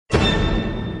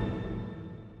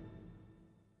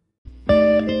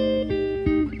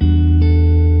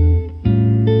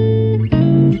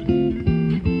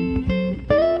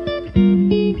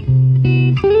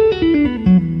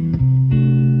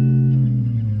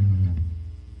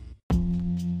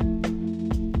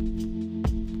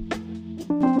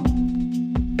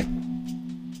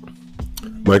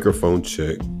Microphone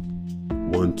check.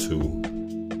 1,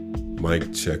 2.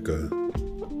 Mic checker.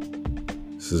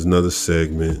 This is another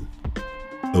segment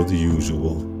of the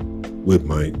usual with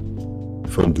Mike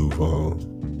from Duval.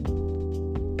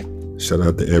 Shout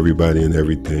out to everybody and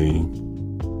everything.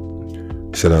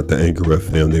 Shout out to Anchor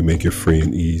FM. They make it free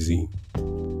and easy.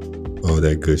 All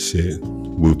that good shit.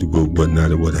 Whoop-de-whoop,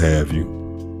 whatnot, or what have you.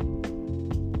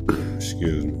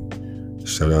 Excuse me.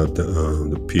 Shout out to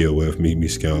the POF Meet Me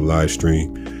Scout live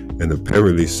stream. And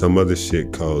apparently some other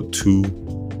shit called Two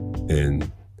and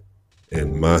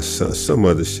some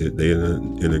other shit. They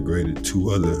integrated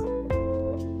 2 other.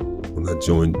 When I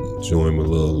joined my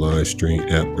little live stream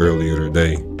app earlier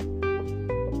today.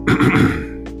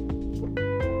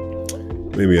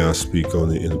 Maybe I'll speak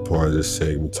on it in a part of this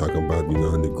segment, talking about,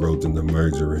 the growth and the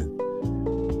merger.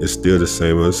 And it's still the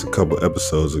same. It's a couple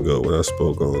episodes ago when I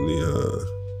spoke on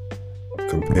the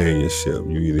companionship.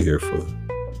 You either here for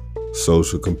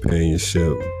social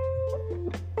companionship,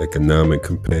 economic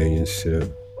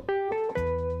companionship,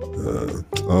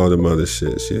 all them other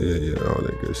shits. Yeah, all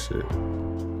that good shit.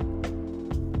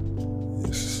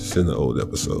 It's in the old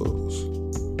episodes.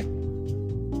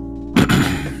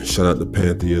 Shout out to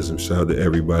Pantheism. Shout out to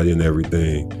everybody and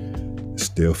everything.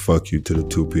 Still fuck you to the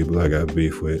 2 people I got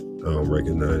beef with. I don't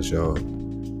recognize y'all.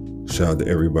 Shout out to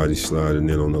everybody sliding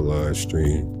in on the live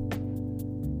stream.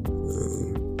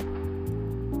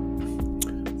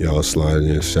 Y'all sliding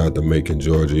in. Shout out to Macon,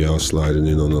 Georgia. Y'all sliding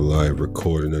in on the live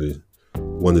recording of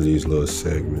one of these little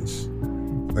segments.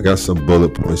 I got some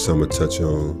bullet points I'm going to touch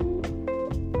on.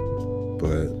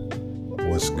 But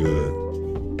what's good?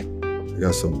 I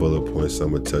got some bullet points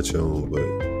I'm going to touch on, but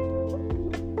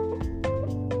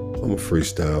I'm going to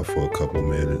freestyle for a couple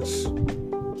minutes.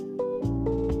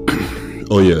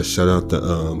 Oh yeah, shout out to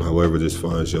however this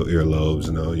finds your earlobes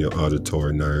and all your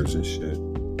auditory nerves and shit.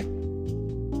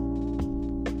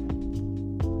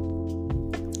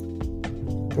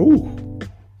 Ooh.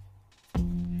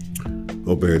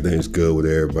 Hope everything's good with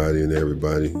everybody and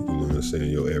everybody. You know what I'm saying?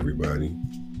 Yo, everybody.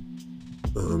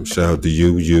 Shout out to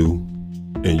you,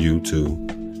 and you too.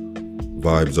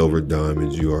 Vibes over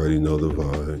diamonds. You already know the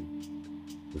vibe.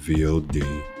 VOD.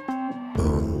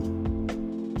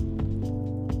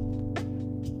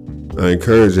 I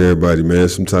encourage everybody, man,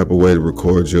 some type of way to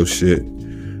record your shit.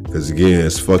 Because again,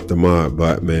 it's fuck the mod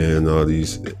bot, man. All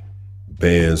these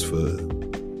bans for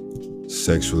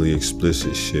sexually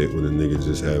explicit shit when a nigga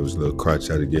just have his little crotch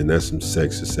out again. That's some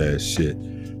sexist ass shit.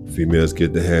 Females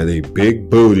get to have they big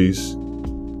booties,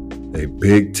 they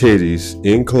big titties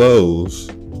in clothes,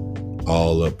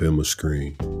 all up in my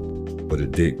screen. But a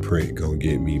dick print gonna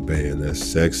get me banned. That's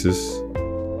sexist.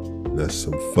 That's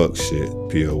some fuck shit.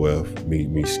 POF, Meet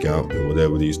Me Scout, and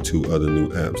whatever these 2 other new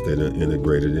apps that are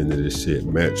integrated into this shit.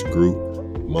 Match Group,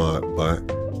 Mod Bot.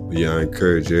 But yeah, I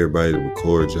encourage everybody to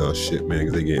record y'all shit, man,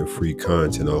 because they getting free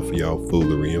content off of y'all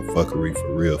foolery and fuckery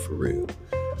for real.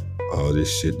 All this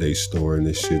shit they storing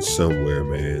this shit somewhere,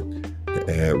 man. The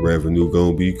ad revenue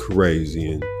gonna be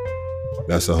crazy, and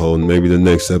that's a whole, maybe the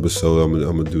next episode I'm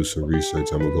gonna do some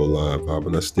research. I'm gonna go live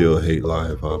hopping. I still hate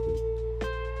live hopping,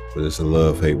 but it's a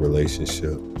love-hate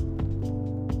relationship.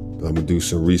 I'm gonna do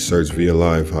some research via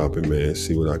live hopping, man.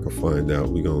 See what I can find out.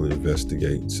 We gonna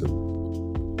investigate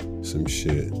some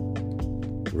shit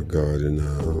regarding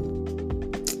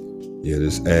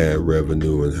this ad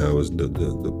revenue and how it's the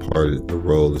part, the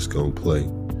role it's gonna play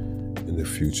in the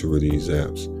future of these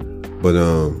apps. But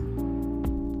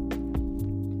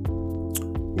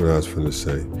what I was finna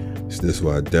say, this is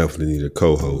why I definitely need a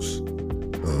co-host.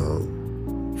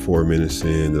 4 minutes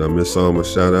in, did I miss all my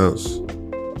shout outs?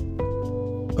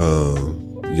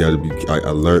 You gotta be,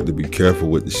 I learned to be careful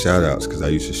with the shout outs because I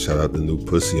used to shout out the new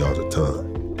pussy all the time.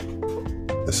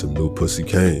 And some new pussy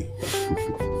came.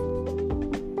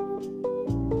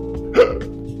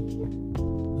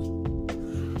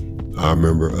 I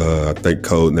remember, I think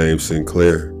Codename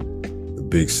Sinclair, the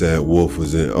big sad wolf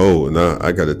was in. Oh, and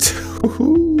I gotta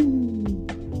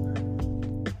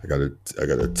I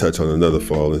gotta touch on another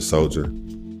fallen soldier,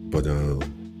 but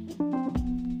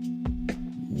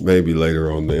maybe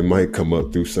later on it might come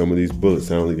up through some of these bullets.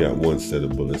 I only got 1 set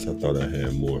of bullets. I thought I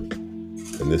had more,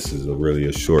 and this is really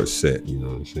a short set. You know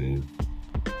what I'm saying?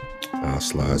 I'll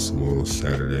slide some more on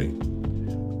Saturday.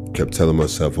 Kept telling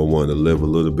myself I wanted to live a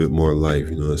little bit more life,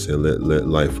 you know what I'm saying? Let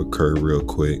life occur real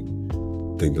quick.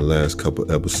 I think the last couple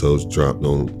episodes dropped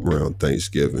on around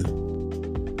Thanksgiving.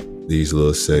 These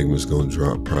little segments gonna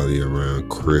drop probably around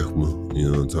Christmas, you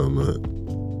know what I'm talking about?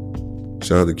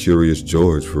 Shout out to Curious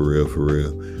George, for real.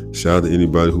 Shout out to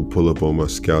anybody who pull up on my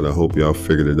Scout. I hope y'all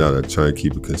figured it out. I try and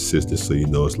keep it consistent so you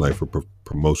know it's like for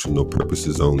promotional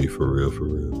purposes only, for real.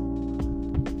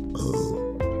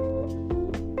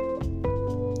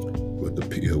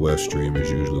 West Stream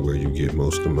is usually where you get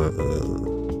most of my,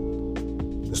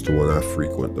 it's the one I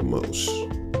frequent the most,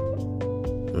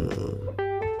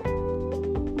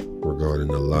 regarding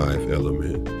the live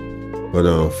element.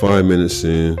 But 5 minutes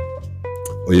in,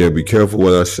 oh yeah, be careful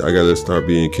what I gotta start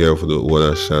being careful to what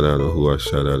I shout out and who I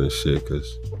shout out and shit,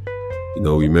 because, you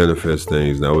know, we manifest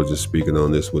things. And I was just speaking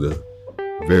on this with a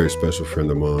very special friend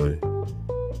of mine.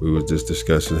 We was just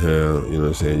discussing how, you know what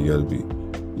I'm saying, you gotta be,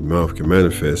 your mouth can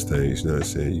manifest things, you know what I'm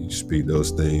saying? You speak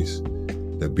those things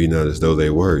that be not as though they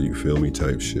were, you feel me,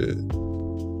 type shit. You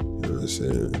know what I'm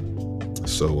saying?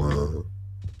 So,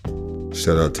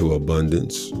 shout out to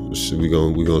abundance. So we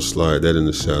gonna slide that in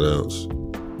the shout outs.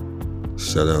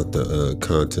 Shout out to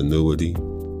continuity.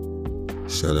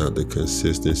 Shout out to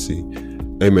consistency.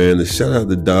 Hey man, the shout out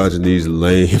to dodging these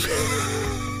lame.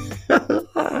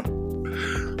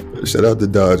 Shout out to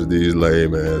dodging these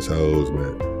lame assholes,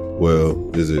 man. Well,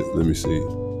 is it? Let me see.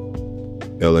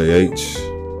 LAH.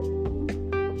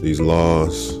 These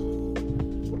laws.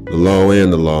 The law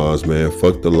and the laws, man.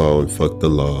 Fuck the law and fuck the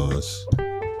laws.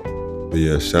 But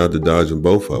yeah, shout out to dodging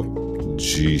both of them.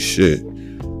 Gee, shit.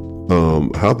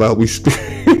 How about we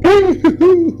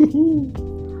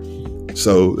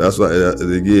So that's why,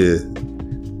 again,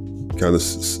 kind of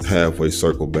halfway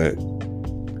circle back.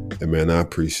 And man, I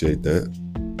appreciate that.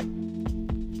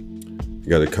 I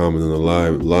got a comment on the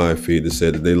live feed that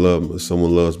said that they love,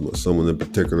 someone in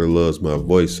particular loves my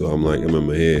voice. So I'm like, I'm in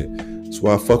my head. That's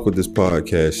why I fuck with this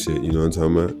podcast shit. You know what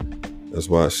I'm talking about? That's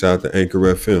why I shout out to Anchor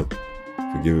FM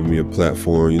for giving me a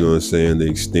platform, you know what I'm saying, to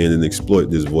extend and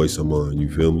exploit this voice of mine, you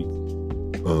feel me?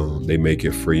 They make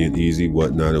it free and easy,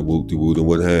 whatnot, and whoop-de-woot and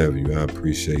what have you. I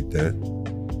appreciate that.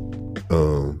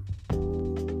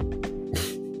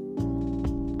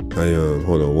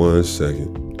 Hold on one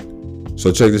second.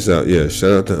 So check this out. Yeah,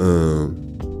 shout out to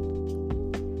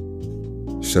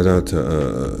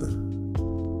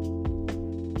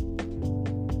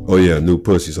oh yeah, New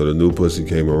Pussy. So the New Pussy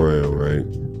came around, right?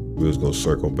 We was gonna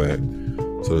circle back.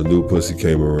 So the New Pussy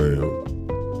came around.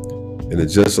 And it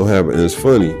just so happened, and it's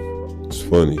funny. It's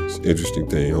an interesting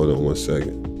thing. Hold on one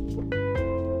second.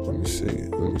 Let me see.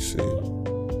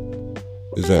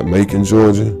 Is that Macon,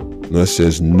 Georgia? No, it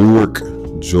says Newark,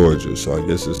 Georgia. So I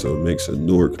guess it's a mix of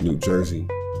Newark, New Jersey.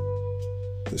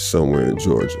 It's somewhere in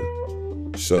Georgia.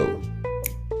 So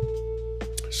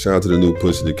shout out to the New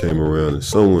Pussy that came around, and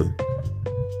someone,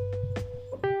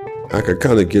 I could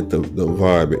kind of get the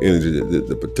vibe and energy that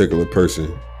the particular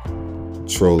person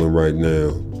trolling right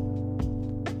now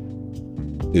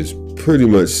is pretty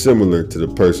much similar to the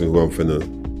person who I'm finna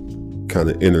kind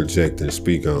of interject and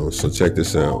speak on. So check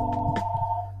this out.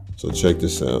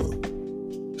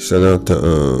 Shout out to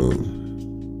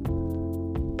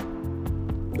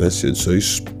that shit say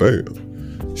spam.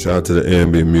 Shout out to the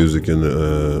ambient music and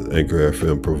the Anchor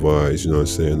FM provides, you know what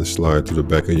I'm saying, to slide through the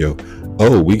back of yo.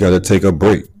 Oh, we gotta take a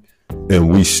break.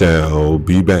 And we shall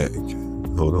be back.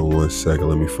 Hold on one second,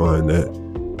 let me find that.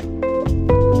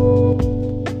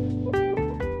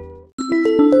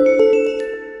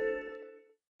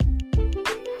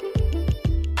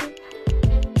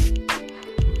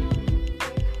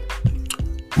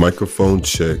 Microphone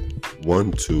check.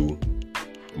 1, 2.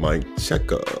 Mic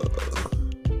checker.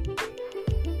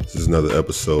 This is another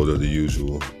episode of the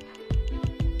usual.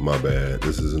 My bad.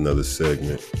 This is another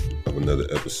segment of another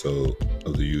episode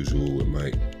of the usual with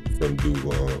Mike from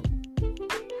Duval.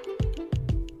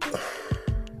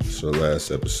 So the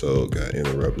last episode got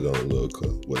interrupted on a little,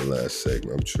 with the last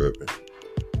segment, I'm tripping.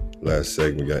 Last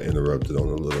segment got interrupted on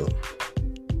a little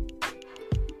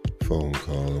phone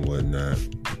call and whatnot.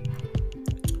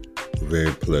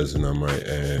 Very pleasant, I might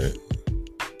add.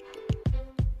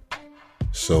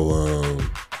 So,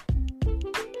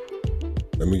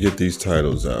 let me get these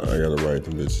titles out. I gotta write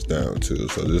them bitches down too.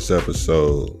 So this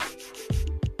episode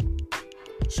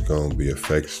is gonna be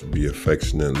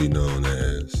affectionately known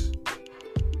as.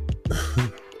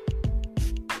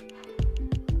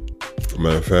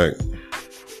 Matter of fact,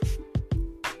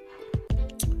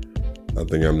 I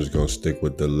think I'm just gonna stick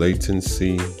with the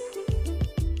latency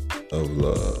of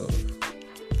love.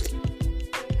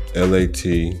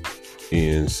 LATENCY.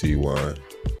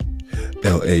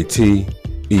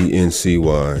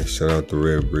 LATENCY. Shout out to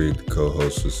Red Brig, the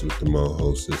co-hostess with the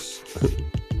mo-hostess.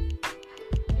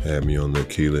 Had me on the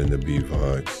Keela and the B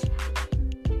vibes.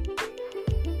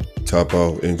 Top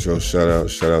off intro shout out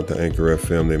to Anchor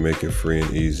FM. They make it free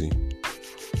and easy.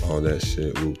 All that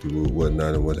shit, whoop-de-whoop,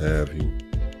 whatnot and what have you.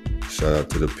 Shout out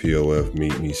to the POF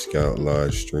Meet Me Scout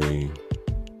live stream,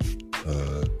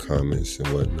 comments and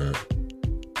whatnot.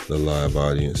 The live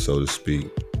audience, so to speak.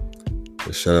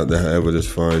 But shout out to however this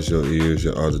finds your ears,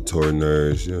 your auditory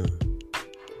nerves, your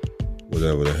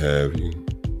whatever to have you. You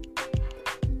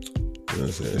know what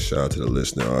I'm saying? Shout out to the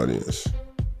listening audience.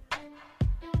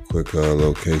 Quick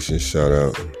location shout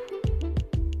out.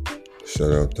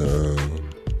 Shout out to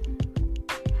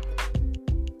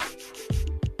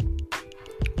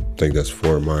I think that's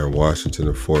Fort Myer, Washington,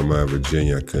 or Fort Myer,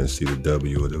 Virginia. I couldn't see the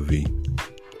W or the V.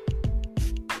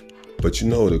 But you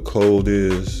know what the code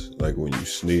is? Like when you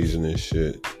sneezing and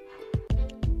shit.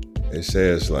 They say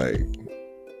it's like,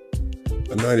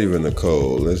 not even a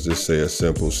cold. Let's just say a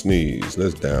simple sneeze.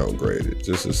 Let's downgrade it.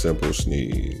 Just a simple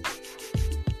sneeze.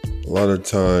 A lot of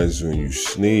times when you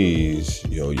sneeze,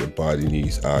 your body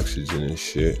needs oxygen and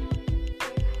shit.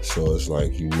 So it's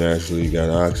like you naturally got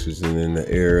oxygen in the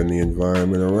air and the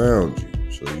environment around you.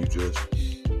 So you just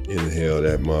inhale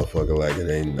that motherfucker like it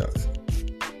ain't nothing.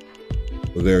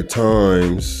 But there are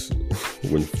times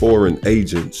when foreign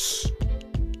agents,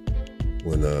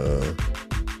 I'll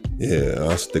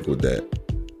stick with that.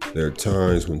 There are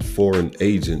times when foreign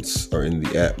agents are in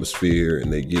the atmosphere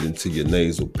and they get into your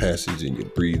nasal passage and you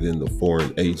breathe in the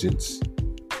foreign agents.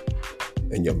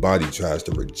 And your body tries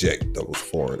to reject those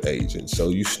foreign agents. So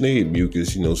you sneeze,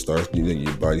 mucus, your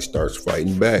body starts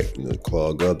fighting back.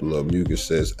 Clog up, the little mucus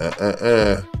says,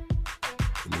 And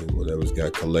then whatever's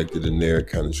got collected in there, it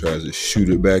kind of tries to shoot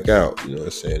it back out. You know what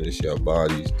I'm saying? It's your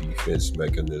body's defense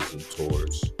mechanism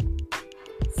towards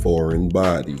foreign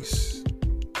bodies.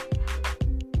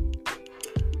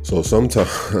 So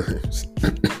sometimes,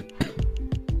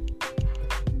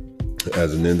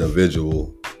 as an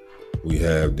individual, we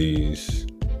have this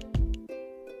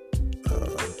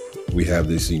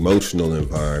emotional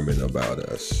environment about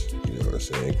us. You know what I'm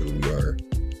saying? Because we are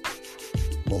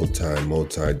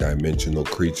multi-dimensional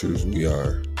creatures. We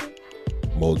are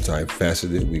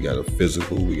multifaceted. We got a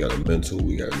physical, we got a mental,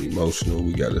 we got an emotional,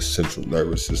 we got a central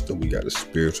nervous system, we got a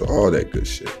spiritual, all that good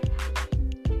shit.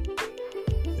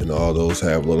 And all those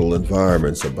have little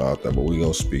environments about them, but we're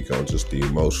going to speak on just the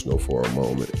emotional for a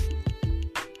moment.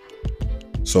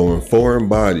 So when foreign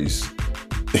bodies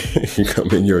come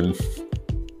in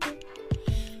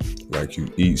like you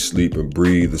eat, sleep, and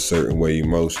breathe a certain way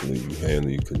emotionally,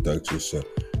 you conduct yourself.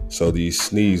 So these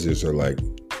sneezes are like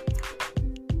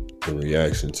the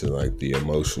reaction to like the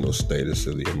emotional status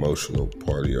of the emotional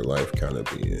part of your life kind of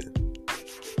being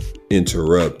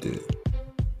interrupted.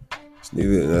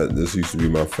 This used to be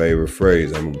my favorite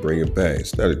phrase. I'm going to bring it back.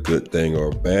 It's not a good thing or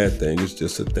a bad thing. It's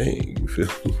just a thing. You feel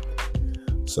me?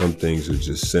 Some things are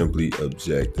just simply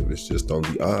objective. It's just on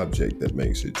the object that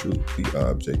makes it true. The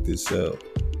object itself.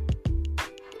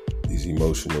 These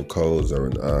emotional codes are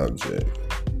an object.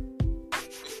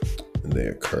 And they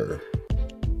occur.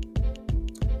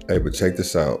 Hey, but check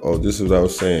this out. Oh, this is what I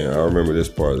was saying. I remember this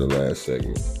part of the last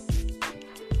segment.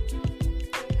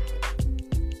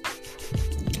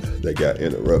 That got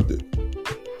interrupted.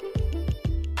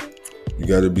 I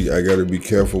gotta be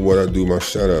careful what I do my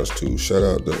shout outs to. Shout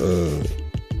out to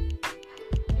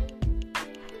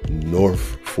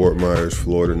North Fort Myers,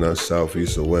 Florida, not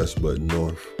southeast or west, but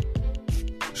north.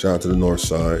 Shout out to the north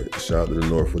side. Shout out to the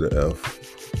north with the F.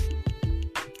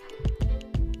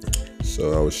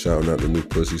 So I was shouting out the new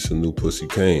pussy, some new pussy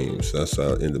came. So that's how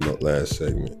I ended my last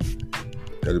segment.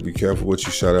 Gotta be careful what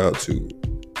you shout out to. You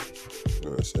know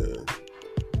what I'm saying?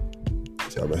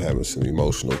 I've been having some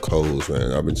emotional codes,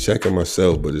 man. I've been checking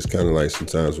myself, but it's kind of like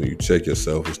sometimes when you check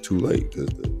yourself, it's too late because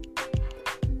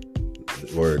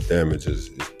the word damage is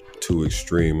too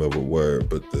extreme of a word,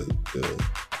 but the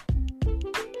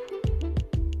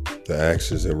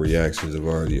actions and reactions have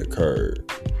already occurred.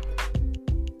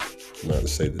 Not to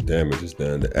say the damage is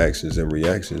done, the actions and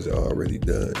reactions are already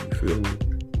done. You feel me?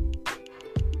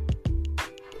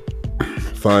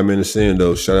 5 minutes in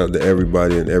though, shout out to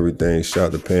everybody and everything. Shout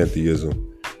out to pantheism.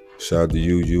 Shout out to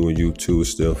you and you too.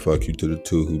 Still fuck you to the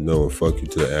two who know, and fuck you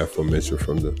to the aforementioned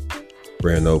from the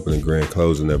grand opening, grand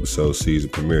closing episode,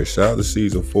 season premiere. Shout out to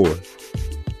season 4.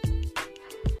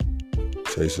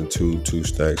 Chasing two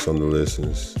stacks on the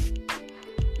listens.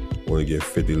 Want to get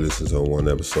 50 listens on one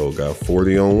episode. Got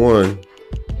 40 on one.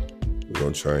 We're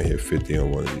gonna try and hit 50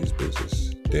 on one of these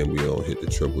bitches. Then we gonna hit the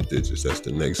triple digits. That's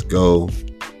the next goal.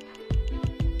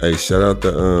 Hey, shout out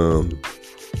to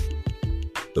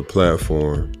the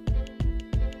platform.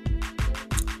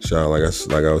 Shout out, like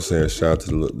I was saying, shout out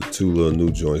to the two little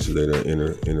new joints that they done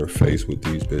interface with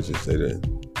these bitches. They done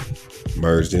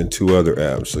merged in 2 other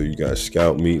apps. So you got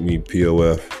Scout, Meet Me,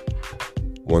 POF.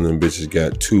 One of them bitches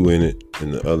got 2 in it,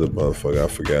 and the other motherfucker, I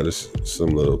forgot, it's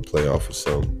some little playoff or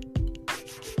something.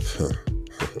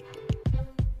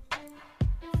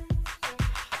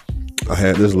 I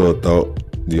had this little thought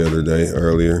the other day,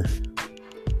 earlier.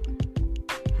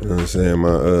 You know what I'm saying?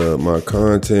 My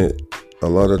content a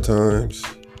lot of times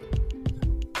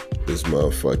is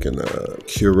motherfucking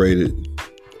curated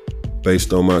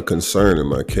based on my concern and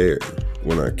my care.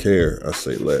 When I care, I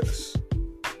say less.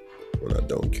 When I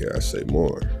don't care, I say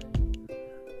more.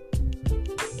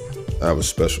 I have a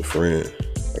special friend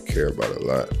I care about a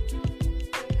lot.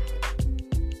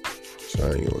 So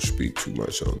I ain't gonna speak too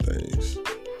much on things.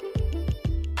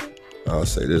 I'll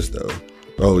say this though.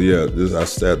 Oh yeah, I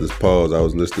sat this pause. I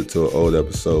was listening to an old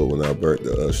episode when I burnt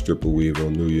the stripper weave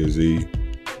on New Year's Eve.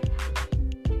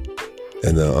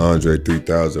 And the Andre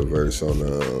 3000 verse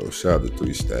on shout out to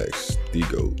 3 Stacks, the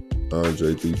GOAT.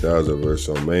 Andre 3000 verse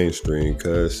on Mainstream,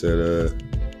 cuz said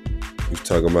he was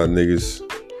talking about niggas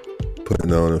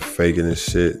putting on and faking and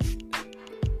shit,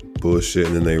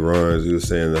 bullshitting in their rhymes. He was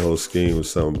saying the whole scheme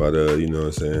was something about you know what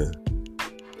I'm saying,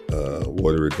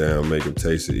 water it down, make them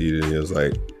taste it, eat it. And he was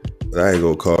like, but I ain't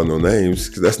gonna call no names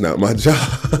because that's not my job.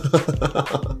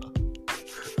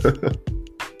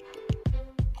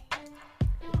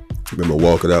 Remember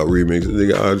Walk It Out remix?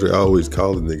 Nigga Andre always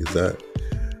calling niggas that.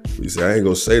 He said, I ain't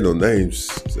gonna say no names.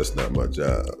 That's not my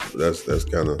job. But that's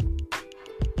kind of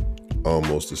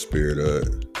almost the spirit of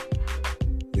it.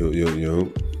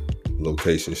 Yo.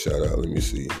 Location shout out. Let me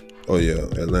see. Oh yeah,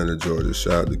 Atlanta, Georgia.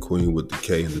 Shout out to Queen with the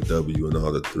K and the W and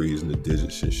all the 3s and the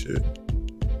digits and shit.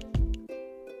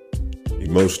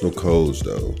 Emotional codes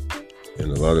though.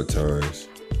 And a lot of times,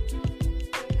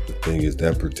 the thing is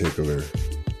that particular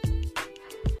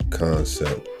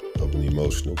concept of an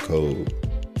emotional code,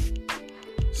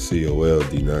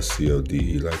 COLD, not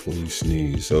CODE, like when you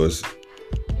sneeze. So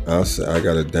I'll say I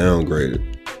gotta downgrade it.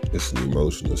 It's an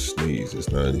emotional sneeze.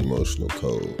 It's not an emotional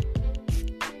code.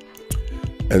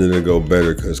 And it'll go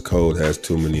better because code has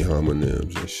too many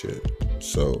homonyms and shit.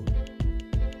 So,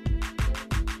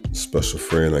 a special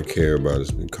friend I care about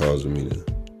has been causing me to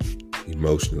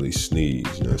emotionally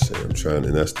sneeze. You know what I'm saying?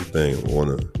 And that's the thing. I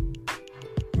want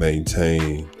to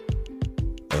maintain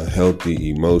a healthy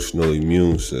emotional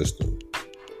immune system,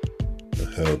 a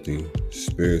healthy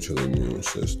spiritual immune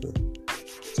system,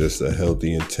 just a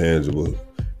healthy intangible,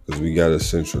 because we got a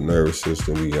central nervous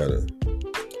system, we got a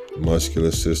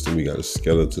muscular system, we got a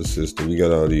skeletal system, we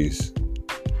got all these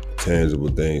tangible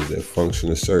things that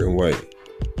function a certain way.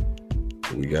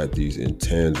 We got these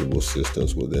intangible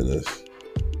systems within us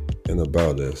and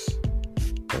about us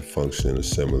that function in a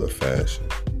similar fashion.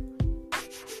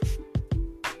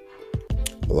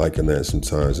 I liken that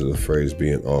sometimes to the phrase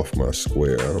being off my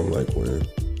square. I don't like when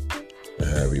I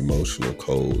have emotional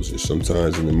colds. And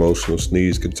sometimes an emotional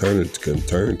sneeze can turn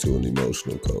to an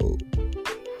emotional cold.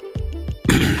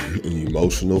 An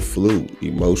emotional flu,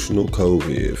 emotional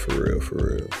COVID, for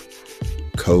real.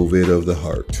 COVID of the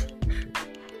heart.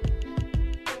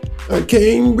 I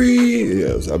can't breathe.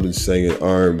 Yes, I've been singing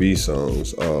R&B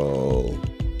songs all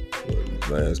the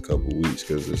last couple weeks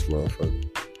because this motherfucker.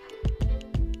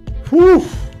 Whew.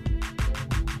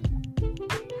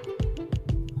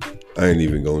 I ain't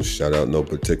even gonna shout out no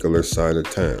particular side of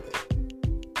town.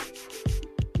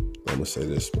 I'm gonna say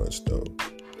this much though.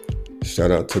 Shout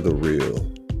out to the real.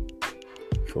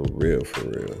 For real.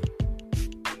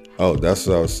 Oh, that's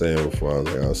what I was saying before. I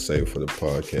was like, I'll save for the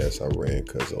podcast. I ran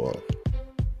cuz off.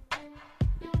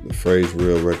 The phrase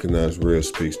real, recognize real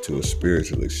speaks to a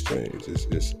spiritual exchange.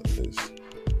 It's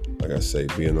like I say,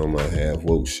 being on my half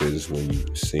woke shit is when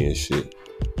you seeing shit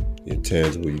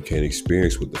intangible you can't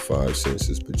experience with the 5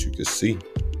 senses, but you can see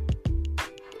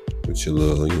with your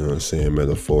little, you know what I'm saying,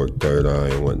 metaphoric third eye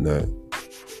and whatnot.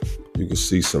 You can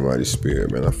see somebody's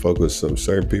spirit, man. I fuck with some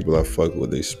certain people. I fuck with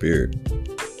their spirit.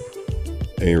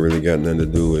 Ain't really got nothing to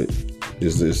do with.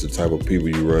 It's the type of people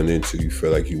you run into. You feel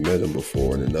like you met them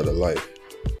before in another life.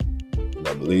 And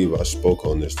I believe I spoke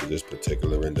on this to this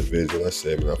particular individual. I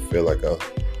said, man, I feel like I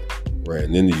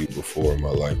ran into you before in my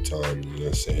lifetime. You know what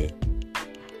I'm saying?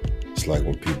 It's like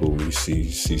when people really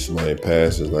see somebody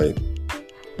pass, it's like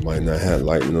might not have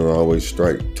lightning don't always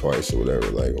strike twice or whatever.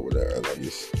 Like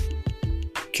it's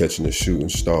catching a shooting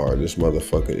star. This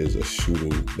motherfucker is a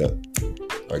shooting.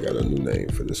 I got a new name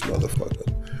for this motherfucker.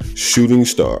 Shooting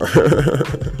star.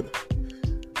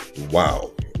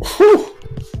 Wow. Whew.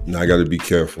 Now I gotta be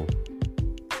careful.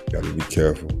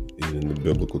 Even in the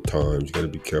biblical times, you gotta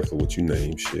be careful what you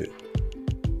name shit.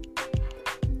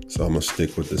 So I'm gonna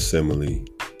stick with the simile.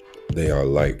 They are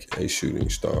like a shooting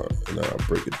star, and I'll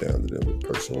break it down to them in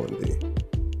person one day.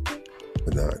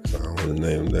 But nah, cause I don't want to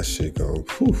name that shit going.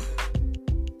 Whew.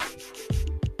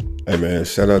 Hey man,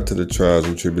 shout out to the trials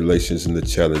and tribulations and the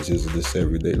challenges of this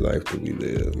everyday life that we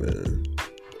live, man.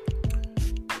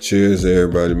 Cheers to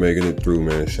everybody making it through,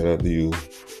 man. Shout out to you.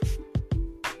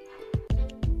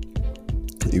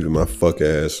 Even my fuck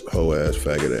ass, hoe ass,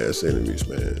 faggot ass enemies,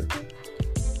 man.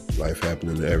 Life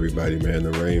happening to everybody, man.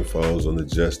 The rain falls on the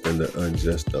just and the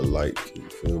unjust alike. You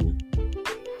feel me?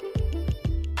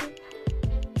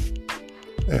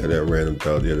 I had that random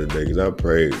thought the other day because I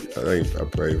prayed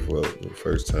for the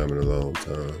first time in a long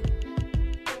time.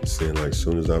 It seemed like as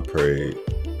soon as I prayed,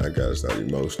 I gotta start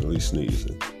emotionally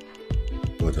sneezing.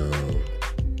 But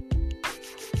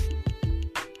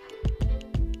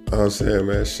I was saying,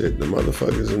 man, shit, the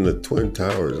motherfuckers in the Twin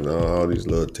Towers and all these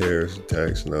little terrorist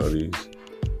attacks and all these.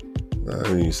 I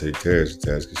didn't even say terrorist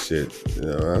attacks, cause shit, you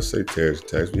know, I say terrorist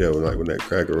attacks. We have like when that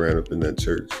cracker ran up in that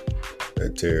church,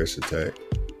 that terrorist attack.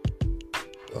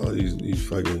 All these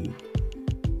fucking,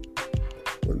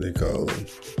 what they call them,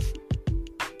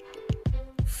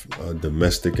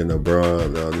 domestic and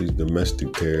abroad, all these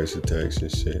domestic terrorist attacks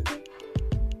and shit.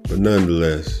 But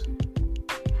nonetheless,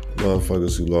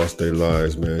 motherfuckers who lost their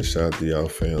lives, man, shout out to y'all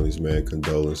families, man,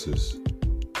 condolences.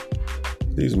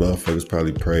 These motherfuckers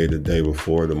probably prayed the day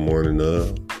before, the morning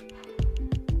of.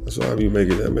 That's why I be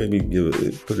making that, made me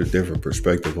put a different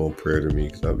perspective on prayer to me,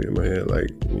 because I be in my head like,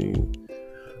 I mean,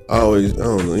 I don't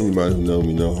know, anybody who know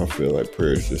me know I feel like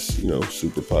prayer is just, you know,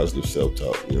 super positive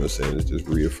self-talk, you know what I'm saying? It's just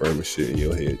reaffirming shit in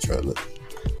your head, trying to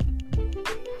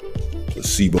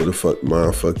placebo the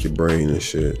fuck your brain and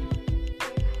shit.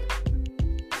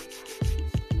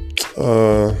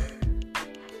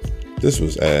 This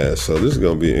was ass, so this is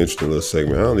gonna be an interesting little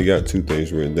segment. I only got 2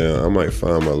 things written down. I might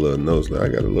find my little notes. Like I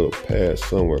got a little pad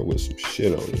somewhere with some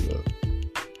shit on it now.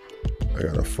 I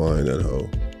gotta find that hoe.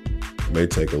 May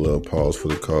take a little pause for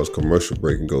the cause commercial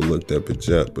break and go look that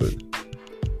bitch up, but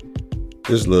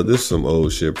this is some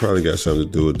old shit. Probably got something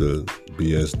to do with the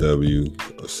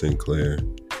BSW or Sinclair.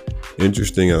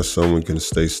 Interesting how someone can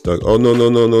stay stuck. Oh, no.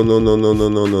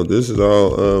 This is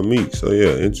all Meek. So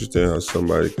yeah, interesting how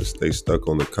somebody can stay stuck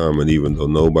on the comment even though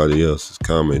nobody else is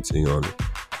commenting on it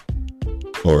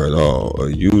or at all.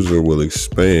 A user will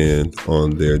expand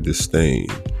on their disdain.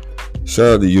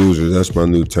 Shout out to users. That's my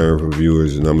new term for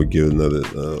viewers, and I'm gonna give another.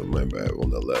 My bad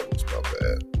on the levels. My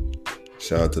bad.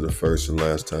 Shout out to the first and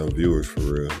last time viewers for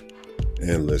real,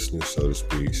 and listeners, so to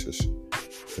speak.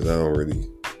 Because I don't really.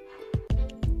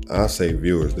 I say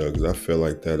viewers though, because I feel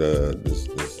like that this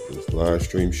live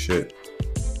stream shit.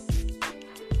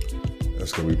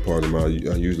 That's gonna be part of my.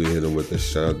 I usually hit them with a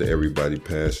shout out to everybody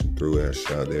passing through. I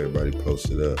shout out to everybody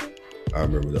posted up. I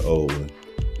remember the old one.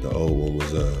 The old one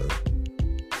was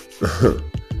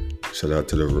shout out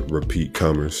to the repeat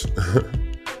comers.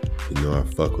 You know I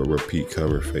fuck with repeat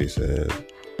comer face ass.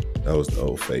 That was the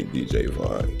old fake DJ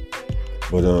vibe.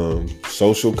 But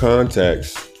social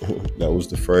contacts. That was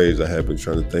the phrase I had been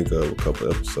trying to think of a couple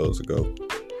episodes ago.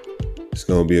 It's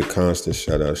gonna be a constant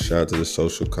shout out. Shout out to the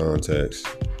social contacts.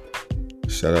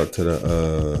 Shout out to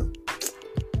the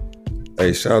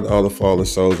hey, shout out to all the fallen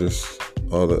soldiers,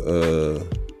 all the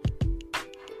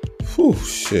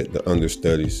the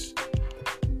understudies.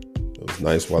 It was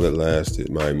nice while it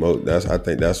lasted. I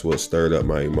think that's what stirred up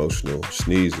my emotional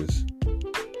sneezes.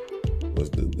 Was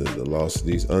the loss of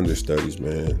these understudies,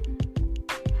 man.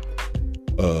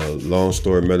 Long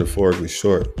story metaphorically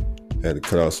short, had to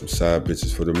cut out some side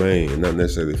bitches for the main, and not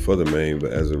necessarily for the main,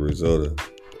 but as a result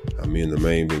of, me and the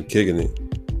main been kicking it.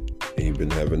 Ain't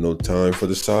been having no time for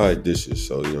the side dishes,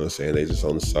 so you know what I'm saying, they just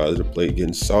on the side of the plate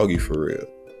getting soggy for real.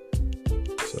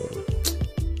 So,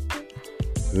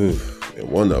 and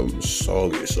one of them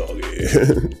soggy.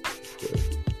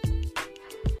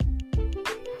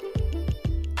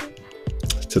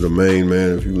 To the main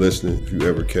man, if you listening, if you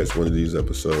ever catch one of these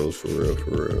episodes, for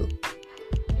real.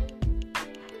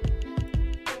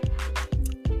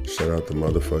 Shout out to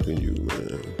motherfucking you,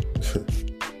 man.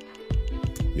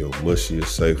 Yo, mushy is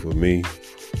safe with me,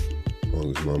 as long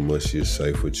as my mushy is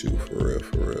safe with you, for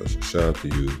real. So shout out to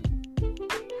you.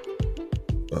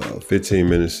 15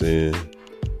 minutes in.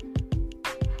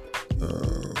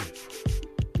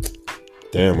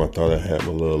 Damn, I thought I had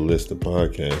my little list of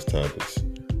podcast topics.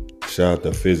 Shout out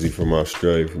to Fizzy from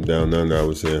Australia, from down under. I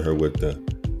was hearing her with the,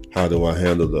 how do I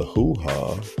handle the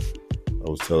hoo-ha? I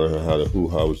was telling her how the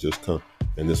hoo-ha was just come.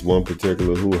 And this one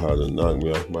particular hoo-ha that knocked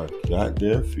me off my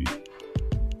goddamn feet.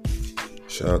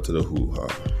 Shout out to the hoo-ha.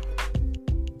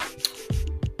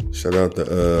 Shout out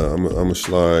to, I'm going to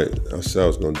slide. I said I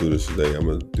was going to do this today. I'm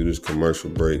going to do this commercial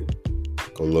break.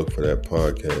 Go look for that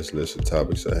podcast list of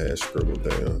topics I had scribbled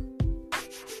down.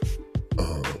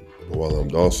 While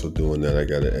I'm also doing that, I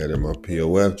got to add in my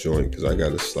POF joint because I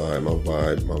got to slide my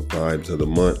vibes of the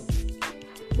month,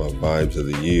 my vibes of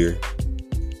the year.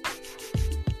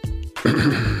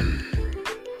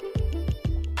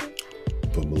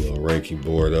 Put my little ranking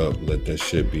board up, let that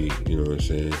shit be, you know what I'm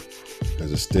saying?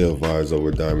 Because it still vibes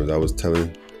over diamonds. I was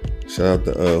telling Shout out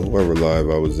to whoever live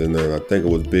I was in there. I think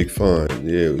it was Big Fun.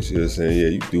 Yeah, she was saying, yeah,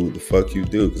 you do what the fuck you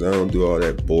do, because I don't do all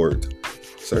that bored.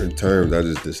 Certain terms I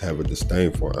just have a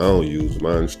disdain for. I don't use them.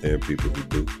 I understand people who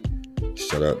do.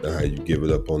 Shout out to how you give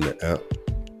it up on the app.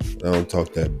 I don't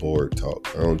talk that board talk.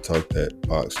 I don't talk that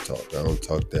box talk. I don't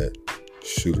talk that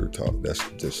shooter talk. That's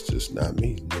just not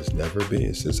me. It's never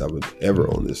been since I was ever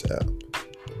on this app.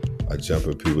 I jump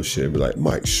at people's shit and be like,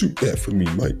 Mike, shoot that for me.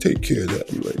 Mike, take care of that.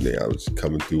 I'm like, man, I was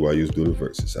coming through while you was doing the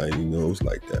verses. I didn't even know it was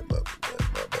like that, my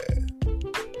bad.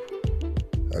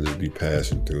 I just be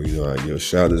passing through,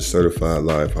 shout out to the certified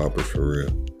live hoppers for real.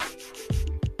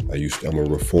 I'm a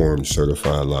reformed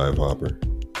certified live hopper.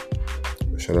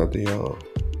 Shout out to y'all.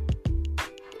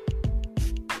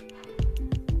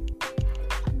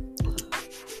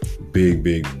 Big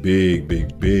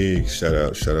shout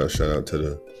out to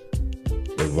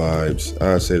the vibes.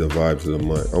 I'd say the vibes of the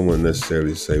month. I wouldn't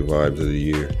necessarily say vibes of the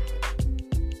year.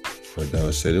 My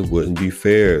dog said it wouldn't be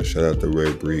fair. Shout out to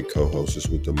Ray Breed, co-hostess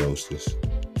with the mostest.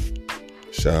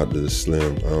 Shout out to the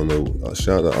Slim. I don't know.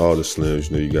 Shout out to all the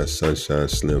Slims. You got Sunshine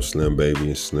Slim, Slim Baby,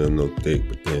 and Slim No Thick.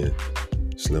 But then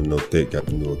Slim No Thick got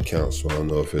the new account, so I don't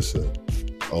know if it's an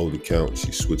old account.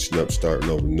 She's switching up, starting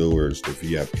over newer. It's the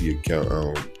VIP account. I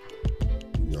don't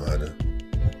know how to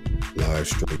live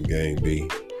stream gang be.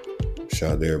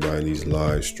 Shout out to everybody in these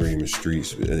live streaming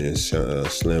streets. And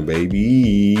Slim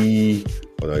Baby.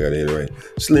 Hold on, I got it right.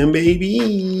 Slim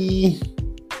Baby.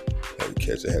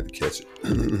 Had to catch it.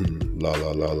 La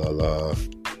la la la la.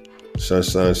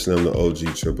 Sunshine Slim, the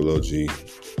OG, triple OG.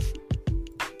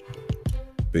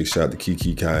 Big shout out to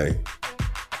Kiki Kai.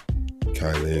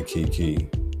 Kylan Kiki.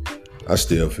 I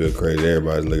still feel crazy.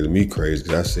 Everybody's looking at me crazy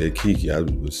because I said Kiki. I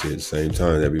would say at the same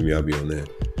time. That'd be me. I'll be on that.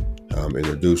 I'm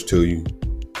introduced to you.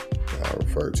 I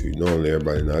refer to you. Normally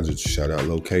everybody, I just shout out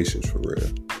locations for real.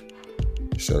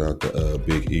 Shout out to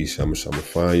Big East. I'm gonna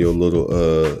find your little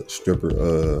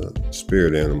stripper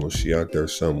spirit animal. She out there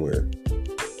somewhere.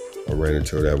 I ran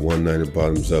into her that one night at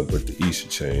Bottoms Up with the Isha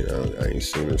chain. I ain't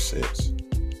seen her since.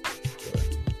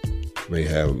 May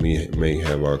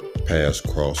have our paths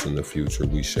cross in the future.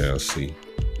 We shall see.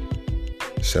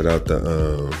 Shout out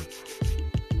to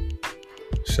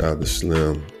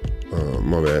Slim.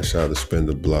 My bad. Shout out to Spin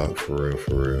the Block for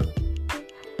real.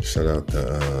 Shout out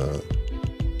to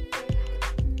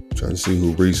trying to see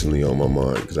who recently on my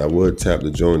mind, because I would tap the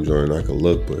joint and I could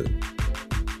look, but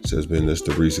it's just been just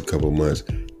the recent couple months.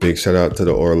 Big shout out to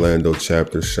the Orlando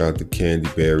chapter. Shout out to Candy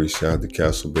Berry. Shout out to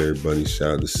Castleberry Bunny.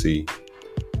 Shout out to C.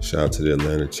 Shout out to the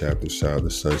Atlanta chapter. Shout out to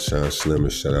Sunshine Slim.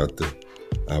 And shout out to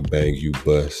I Bang You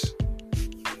Bus.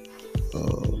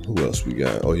 Who else we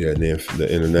got? Oh yeah, and then the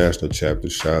international chapter.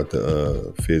 Shout out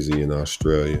to Fizzy in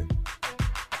Australia.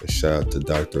 And shout out to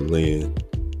Dr. Lynn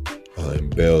in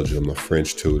Belgium, a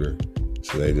French tutor.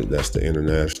 So that's the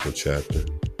international chapter.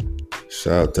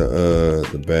 Shout out to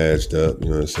the badged up, you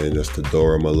know what I'm saying? That's the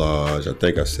Dora Milaje. I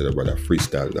think I said it right. I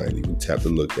freestyled it. I didn't even tap to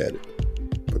look at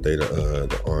it. But they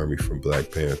the army from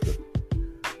Black Panther.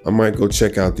 I might go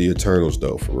check out the Eternals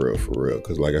though, for real.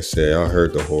 Because like I said, I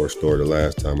heard the horror story the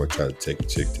last time I tried to take a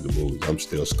chick to the movies. I'm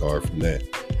still scarred from that.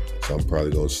 So I'm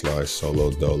probably gonna slide solo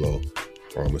dolo.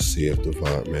 Or I'm gonna see if the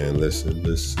vibe, man, listen.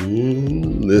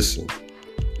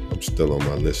 I'm still on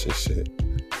my listen shit.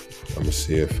 I'm gonna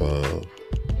see if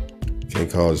can't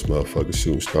call this motherfucker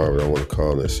shooting star, but I want to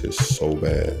call that shit so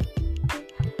bad.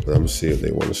 But I'm gonna see if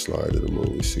they want to slide to the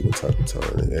movie, see what type of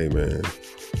time. Hey man,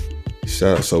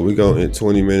 shout out. So we go in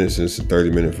 20 minutes. It's a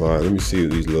 30-minute vibe. Let me see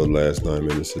what these little last 9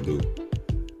 minutes to do.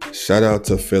 Shout out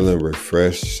to feeling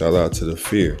refreshed. Shout out to the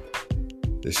fear.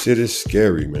 This shit is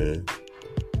scary, man.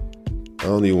 I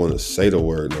don't even want to say the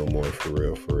word no more, for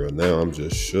real. Now I'm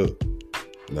just shook.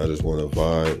 And I just want to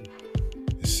vibe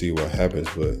and see what happens,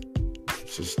 but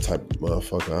it's just the type of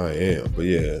motherfucker I am. But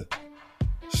yeah,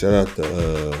 shout out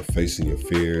to facing your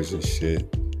fears and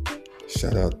shit.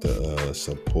 Shout out to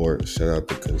support. Shout out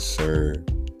to concern.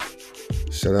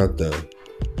 Shout out to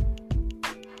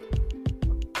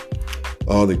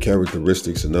all the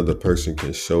characteristics another person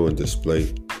can show and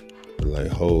display and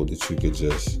like hold that you could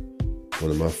just,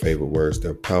 one of my favorite words,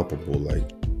 they're palpable.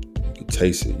 Like you could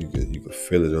taste it, you could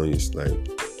feel it on your, like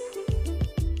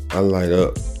I light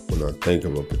up when I think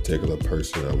of a particular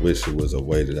person. I wish it was a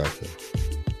way that I could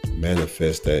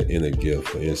manifest that in a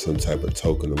gift or in some type of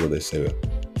token, or what they say, a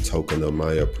token of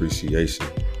my appreciation.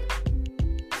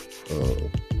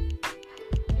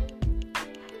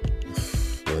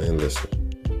 Man, listen,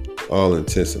 all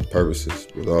intents and purposes,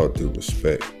 with all due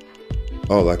respect,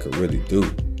 all I could really do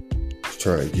is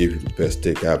try and give you the best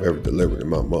dick I've ever delivered in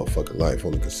my motherfucking life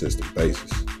on a consistent basis.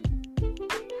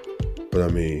 But I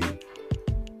mean,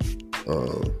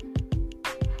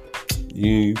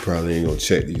 You probably ain't gonna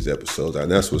check these episodes out.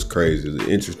 And that's what's crazy. The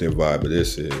interesting vibe of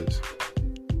this is,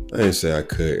 I didn't say I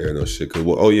could air no shit. Cause,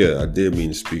 well, oh yeah, I did mean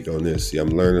to speak on this. See, I'm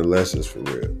learning lessons for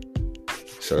real.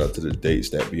 Shout out to the dates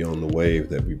that be on the wave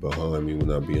that be behind me when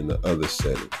I be in the other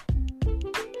setting.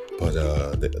 But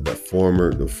the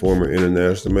former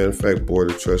international, matter of fact, Board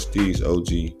of Trustees, OG,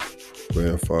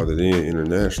 grandfathered in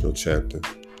international chapter.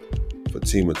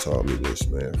 Fatima taught me this,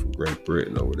 man, from Great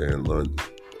Britain over there in London.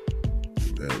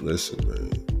 Man, listen,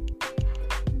 man.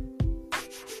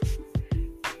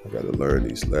 I gotta learn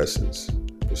these lessons.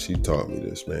 But she taught me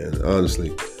this, man. And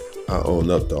honestly, I own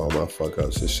up to all my fuck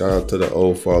ups. So shout out to the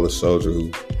old fallen soldier who,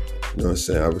 you know what I'm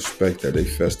saying, I respect that. They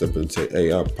fessed up and said,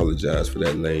 hey, I apologize for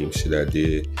that lame shit I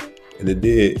did. And it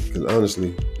did, because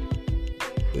honestly,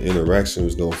 the interaction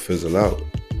was gonna fizzle out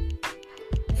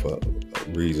for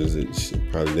reasons that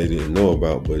probably they didn't know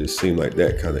about, but it seemed like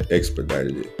that kind of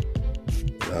expedited it.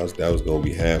 And that was gonna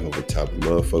be half of a topic.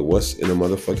 Motherfucker, what's in a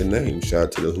motherfucking name? Shout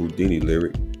out to the Houdini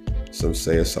lyric. Some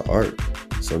say it's an art,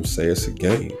 some say it's a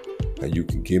game. How you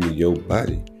can give me your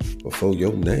body before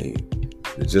your name.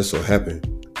 It just so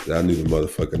happened that I knew the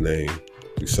motherfucking name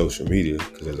through social media,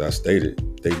 because as I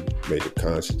stated, they made a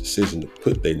conscious decision to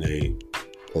put their name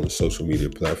on the social media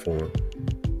platform.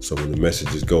 So when the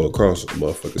messages go across, the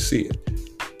motherfuckers see it.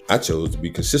 I chose to be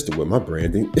consistent with my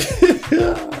branding.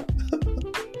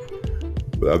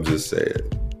 But I'm just saying.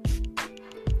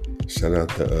 Shout out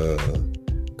to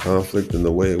conflict and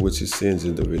the way in which it sends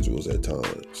individuals at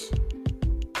times.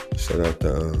 Shout out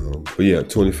to, but yeah,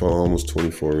 24, almost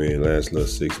 24 in, last little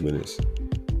 6 minutes.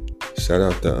 Shout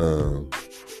out to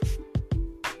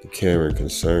the care and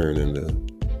concern and the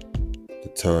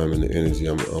time and the energy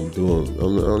I'm doing. I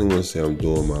don't even want to say I'm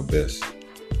doing my best,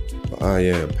 but I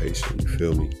am patient, you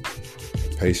feel me?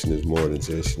 Patient is more than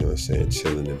just, you know what I'm saying,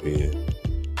 chilling and being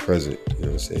present, you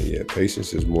know what I'm saying? Yeah,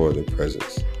 patience is more than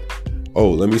presence. Oh,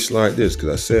 let me slide this, because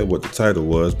I said what the title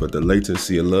was, but the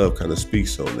latency of love kind of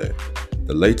speaks on that.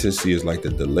 The latency is like the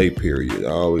delay period.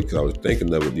 Because I was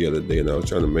thinking of it the other day, and I was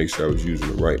trying to make sure I was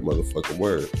using the right motherfucking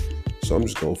word. So I'm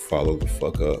just going to follow the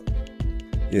fuck up.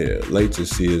 Yeah,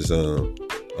 latency is a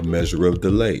measure of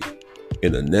delay.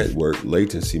 In a network,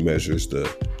 latency measures the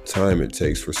time it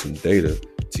takes for some data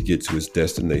to get to its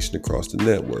destination across the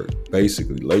network.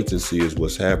 Basically, latency is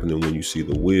what's happening when you see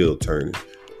the wheel turning,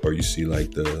 or you see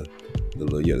like the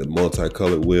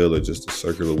multicolored wheel, or just a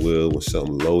circular wheel with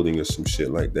something loading or some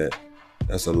shit like that.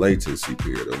 That's a latency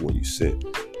period of when you sit.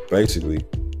 Basically,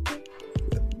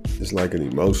 it's like an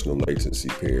emotional latency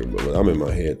period, but I'm in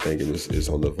my head thinking it's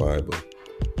on the vibe of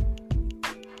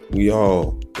we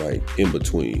all like in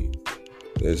between.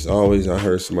 There's always, I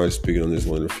heard somebody speaking on this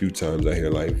one of the few times I hear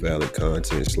like valid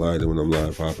content sliding when I'm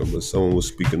live hopping, but someone was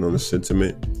speaking on a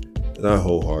sentiment that I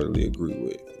wholeheartedly agree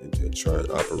with, and try and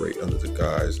operate under the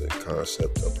guise and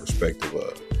concept of perspective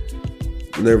of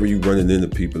whenever you running into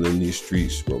people in these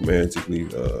streets, romantically,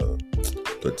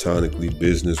 platonically,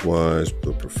 business-wise,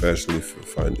 professionally,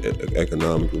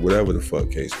 economically, whatever the fuck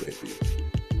case may be.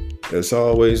 There's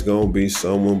always going to be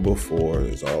someone before, and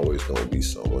there's always going to be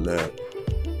someone after.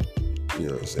 You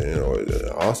know what I'm saying? Or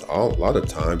also, a lot of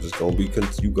times it's going to be,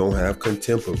 you're going to have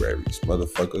contemporaries,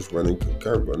 motherfuckers running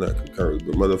concurrent, well, not concurrent,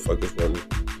 but motherfuckers running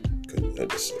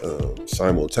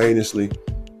simultaneously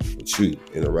with you,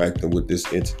 interacting with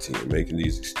this entity and making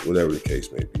these, whatever the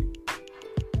case may be.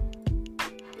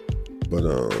 But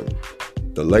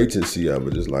the latency of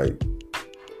it is like,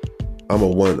 I'm a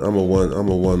one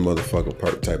motherfucker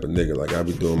part type of nigga. Like I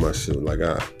be doing my shit, like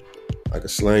I can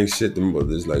slang shit, but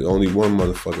there's like only one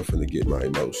motherfucker finna get my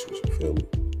emotions, you feel me?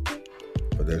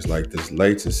 But there's like this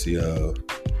latency of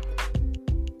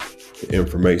the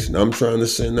information I'm trying to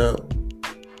send out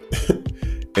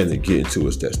and then getting to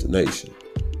its destination.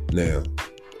 Now,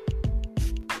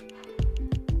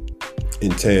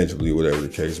 intangibly, whatever the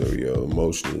case may be, or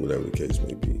emotionally, whatever the case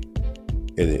may be,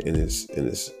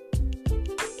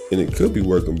 and it could be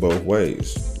working both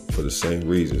ways for the same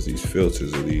reasons. These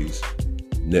filters or these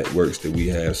networks that we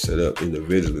have set up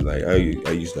individually. Like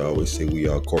I used to always say, we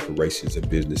are corporations and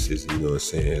businesses. You know what I'm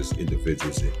saying? As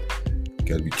individuals, and you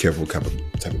gotta be careful what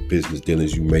type of business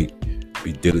dealings you make.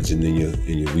 Be diligent in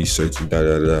your research and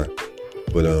da.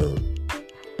 But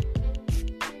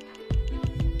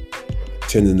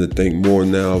tending to think more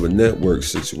now of a network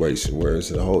situation, where it's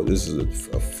this is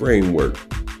a framework.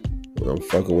 When I'm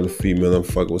fucking with a female, I'm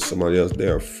fucking with somebody else.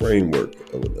 They're a framework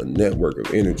of a network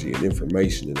of energy and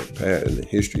information and a path and a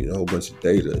history and a whole bunch of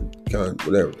data and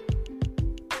whatever.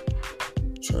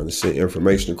 Trying to send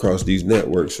information across these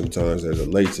networks, sometimes there's a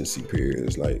latency period.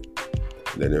 It's like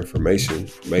that information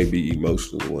may be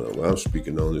emotional. What I'm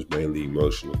speaking on is mainly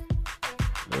emotional.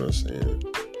 You know what what I'm saying?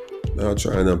 Now I'll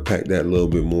try and unpack that a little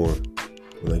bit more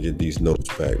when I get these notes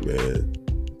back, man.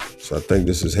 So I think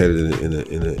this is headed in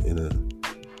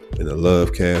a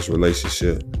love cast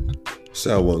relationship.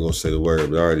 So I wasn't gonna say the word,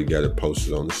 but I already got it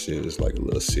posted on the shit. It's like a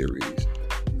little series.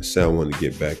 I said I wanted to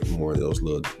get back in more of those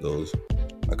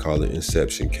I call it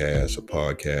Inception cast, a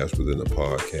podcast within a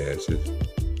podcast. Just a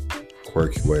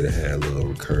quirky way to have little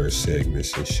recurring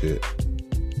segments and shit.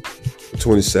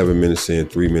 27 minutes in,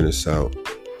 3 minutes out.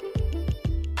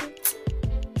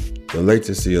 The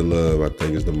latency of love, I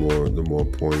think, is the more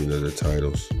poignant of the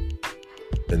titles.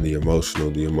 And the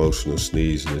emotional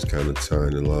sneezing is kind of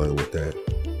tying in line with that.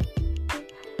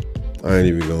 I ain't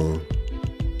even going.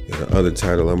 The other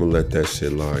title, I'm gonna let that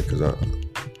shit lie, because I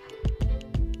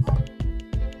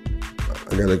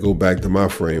gotta go back to my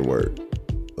framework.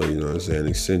 You know what I'm saying?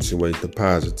 Accentuate the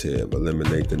positive,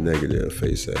 eliminate the negative,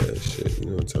 face ass shit. You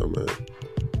know what I'm talking about?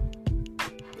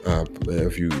 Man,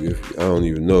 if I don't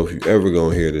even know if you ever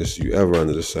gonna hear this, you ever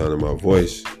under the sound of my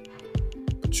voice,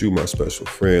 but you my special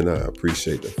friend, I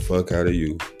appreciate the fuck out of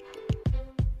you.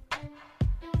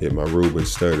 Hit my Ruben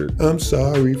stuttered. I'm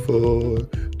sorry for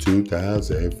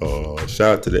 2004.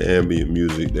 Shout out to the ambient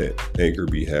music that Anchor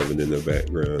be having in the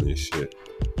background and shit.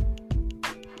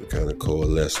 It kind of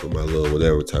coalesce with my little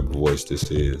whatever type of voice this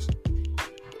is.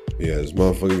 Yeah, this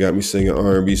motherfucker got me singing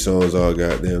R&B songs all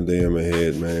goddamn day in my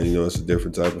head, man. You know, it's a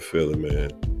different type of feeling,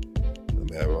 man.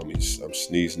 I'm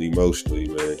sneezing emotionally,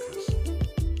 man,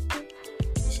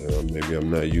 because maybe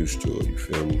I'm not used to it, you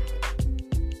feel me?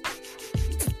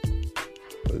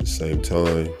 But at the same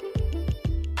time,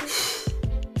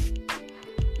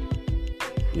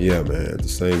 yeah, man, at the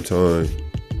same time,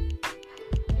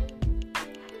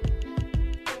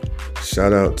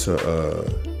 shout out to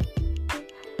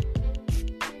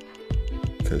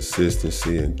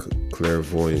consistency and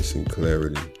clairvoyance and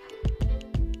clarity.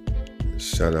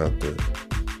 Shout out to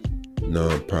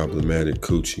non-problematic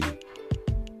coochie.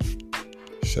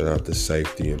 Shout out to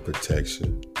safety and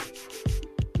protection.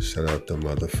 Shout out to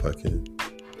motherfucking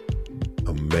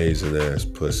amazing ass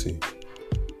pussy.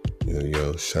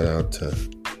 Yo, shout out to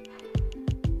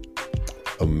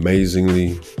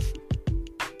amazingly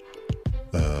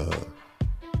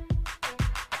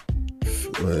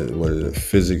what is it,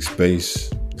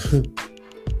 physics-based.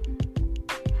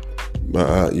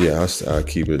 I'll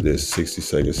keep it at this, 60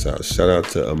 seconds out. Shout out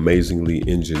to amazingly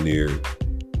engineered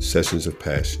sessions of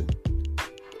passion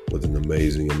with an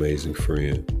amazing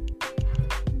friend.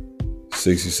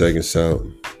 60 seconds out,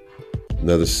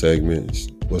 another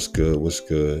segment. What's good?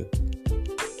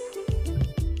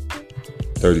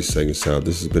 30 seconds out.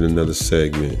 This has been another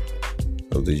segment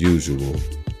of The Usual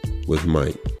with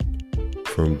Mike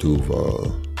from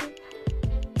Duval.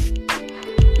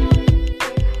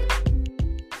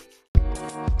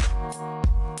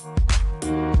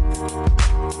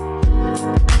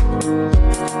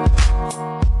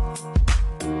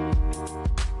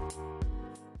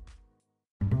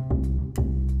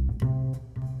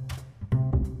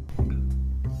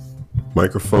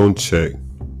 Microphone check.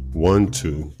 1,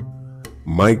 2.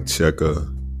 Mic checker.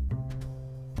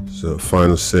 It's the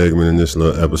final segment in this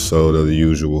little episode of The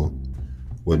Usual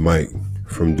with Mike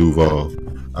from Duval.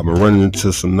 I've been running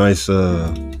into some nice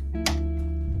little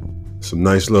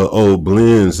old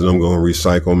blends that I'm gonna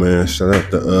recycle, man. Shout out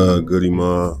to Goody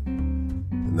Mob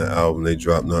and the album they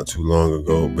dropped not too long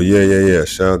ago. But yeah.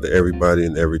 Shout out to everybody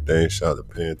and everything. Shout out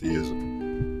to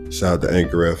Pantheism. Shout out to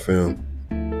Anchor FM.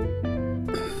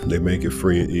 They make it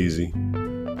free and easy.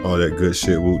 All that good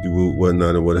shit, whoop-de-whoop,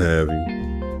 whatnot, and what have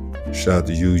you. Shout out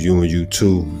to you and you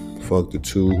too. Fuck the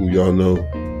two who y'all know.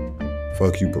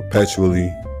 Fuck you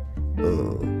perpetually.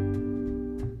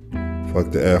 Fuck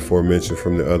the aforementioned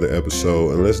from the other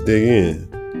episode. And let's dig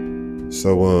in.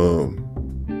 So,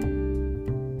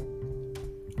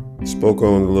 spoke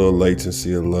on the little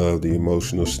latency of love, the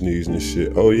emotional sneezing and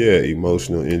shit. Oh yeah,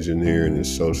 emotional engineering and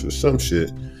social. Some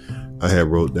shit I had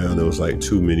wrote down. There was like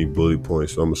too many bullet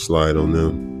points, so I'm gonna slide on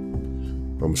them.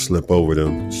 I'm gonna slip over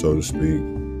them, so to speak.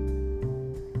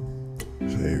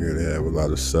 So you're gonna have a lot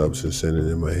of substance in it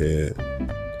in my head.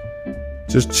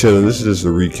 Just chilling. This is just a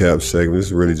recap segment. This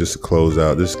is really just a close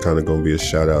out. This is kind of gonna be a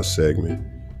shout out segment,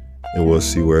 and we'll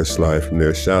see where it slides from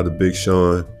there. Shout out to Big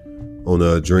Sean on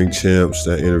Drink Champs.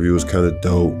 That interview was kind of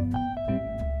dope.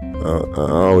 I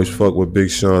always fuck with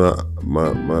Big Sean.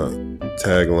 My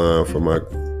tagline for my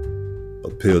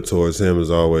appeal towards him is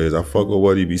always, I fuck with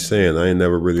what he be saying. I ain't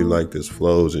never really liked his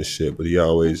flows and shit, but he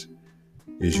always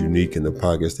is unique in the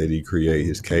pockets that he create.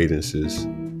 His cadences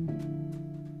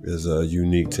is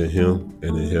unique to him,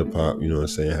 and in hip hop, you know what I'm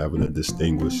saying, having a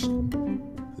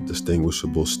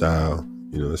distinguishable style,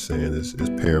 you know what I'm saying, is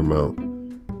paramount.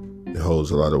 It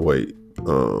holds a lot of weight.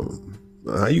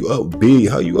 How you up B?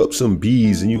 How you up some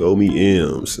B's and you owe me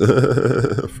M's?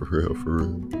 For real, for real.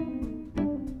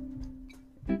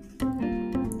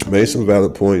 Made some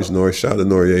valid points, Shout out to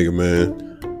Noriega, man.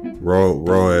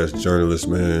 Raw ass journalist,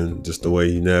 man. Just the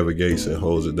way he navigates and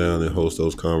holds it down and hosts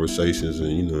those conversations,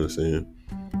 and you know what I'm saying.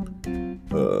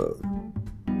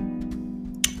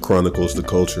 Chronicles the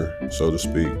culture, so to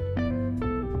speak.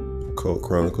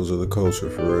 Chronicles of the culture,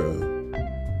 for real.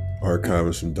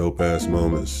 Archiving some dope ass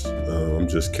moments. I'm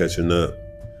just catching up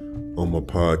on my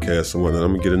podcast and whatnot.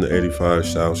 I'm gonna get in the 85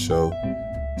 South show.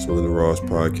 It's one of the rawest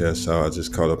podcasts out. I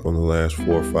just caught up on the last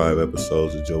 4 or 5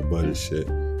 episodes of Joe Budden shit.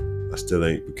 I still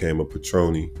ain't became a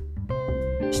patroni.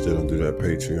 Still don't do that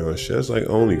Patreon shit. It's like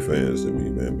OnlyFans to me,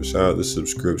 man. But shout out to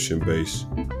subscription-based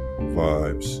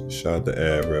vibes. Shout out to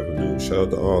ad revenue. Shout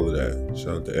out to all of that.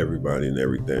 Shout out to everybody and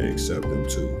everything except them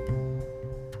two.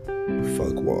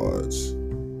 Fuckwads.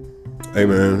 Hey,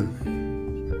 man.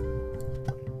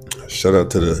 Shout out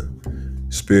to the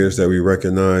spirits that we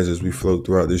recognize as we float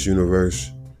throughout this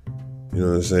universe. You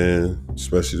know what I'm saying?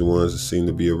 Especially the ones that seem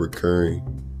to be a recurring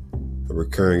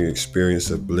experience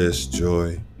of bliss,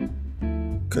 joy,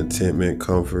 contentment,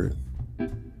 comfort. You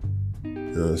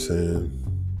know what I'm saying?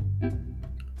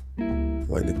 I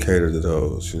like to cater to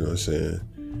those, you know what I'm saying?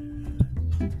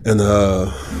 And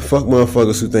fuck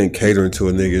motherfuckers who think catering to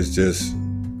a nigga is just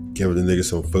giving the nigga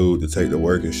some food to take to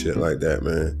work and shit like that,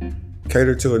 man.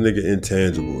 Cater to a nigga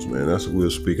intangibles, man. That's what we were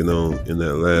speaking on in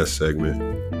that last segment.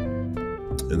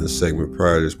 In the segment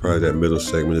prior to this, probably that middle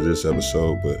segment of this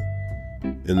episode, but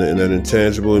in that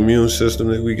intangible immune system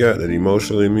that we got, that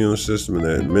emotional immune system, and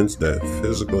that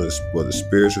physical, the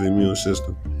spiritual immune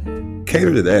system,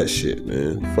 cater to that shit,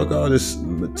 man. Fuck all this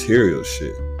material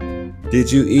shit. Did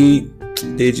you eat?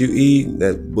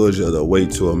 That bullshit will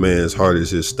wait till a man's heart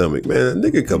is his stomach. Man, a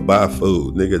nigga could buy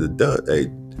food. Nigga,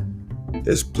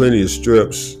 there's plenty of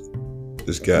strips.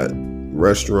 It's got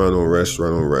restaurant on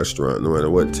restaurant on restaurant, no matter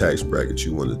what tax bracket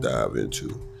you want to dive into.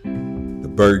 The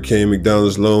Burger King,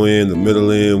 McDonald's low end, the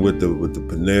middle end with the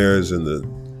Paneras and the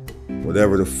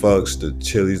whatever the fucks, the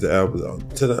Chili's, the Apple,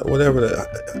 whatever the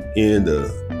end of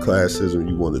classism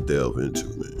you want to delve into,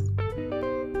 man.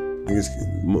 Niggas,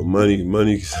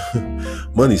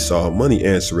 money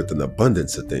answereth an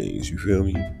abundance of things. You feel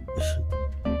me?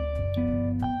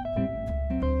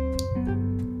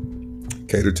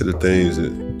 Cater to the things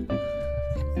that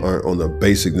aren't on the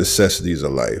basic necessities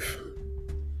of life.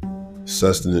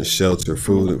 Sustenance, shelter,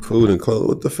 food and clothes.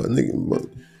 What the fuck, nigga?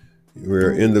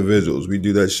 We're individuals. We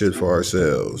do that shit for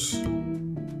ourselves.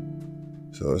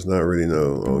 So it's not really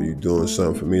you doing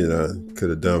something for me that I could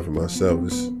have done for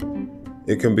myself.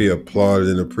 It can be applauded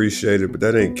and appreciated, but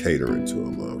that ain't catering to a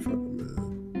motherfucker,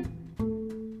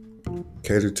 man.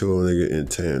 Cater to a nigga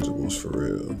intangibles, for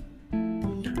real.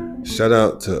 Shout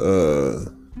out to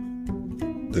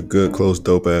the good, close,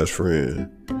 dope ass friend.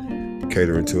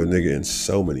 Catering to a nigga in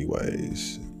so many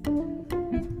ways.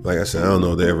 Like I said, I don't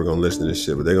know if they're ever gonna listen to this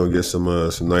shit, but they're gonna get some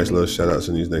nice little shout outs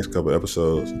in these next couple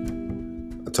episodes.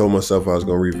 I told myself I was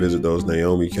gonna revisit those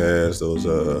Naomi casts, those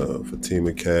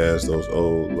Fatima casts, those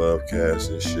old love casts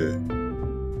and shit.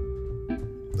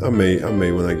 I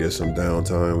may when I get some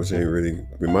downtime, which ain't really.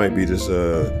 It might be this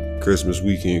Christmas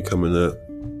weekend coming up.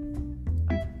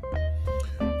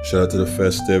 Shout out to the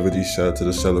festivities. Shout out to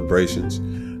the celebrations.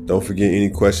 Don't forget any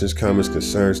questions, comments,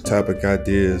 concerns, topic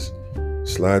ideas.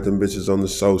 Slide them bitches on the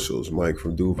socials. Mike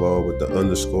from Duval with the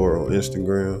 _on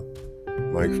Instagram.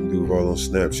 Mike from Duval on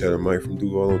Snapchat, or Mike from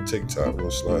Duval on TikTok. I'm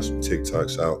gonna slide some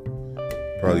TikToks out.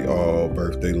 Probably all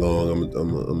birthday long. I'm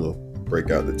gonna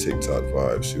break out the TikTok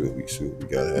vibe. See what we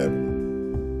got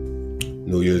happening.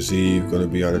 New Year's Eve, gonna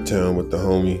be out of town with the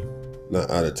homie. Not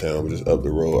out of town, but just up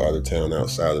the road, out of town,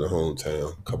 outside of the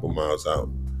hometown, a couple miles out.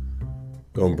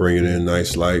 Gonna bring it in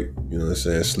nice light, you know what I'm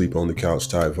saying? Sleep on the couch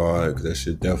type vibe, because that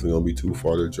shit definitely gonna be too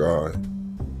far to drive.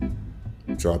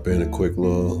 Drop in a quick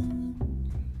little,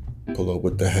 pull up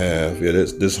with the half. Yeah,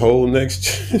 this whole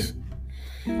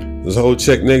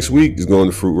check next week is going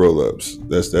to fruit roll-ups.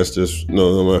 That's just,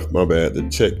 no, my bad. The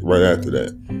check right after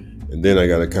that. And then I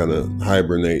gotta kind of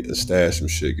hibernate and stash some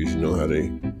shit, because you know how they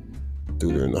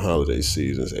do during the holiday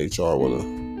seasons. HR want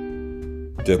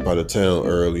to dip out of town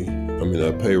early.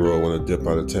 Payroll want to dip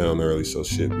out of town early, so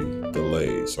shit be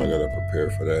delayed. So I got to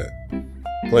prepare for that.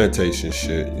 Plantation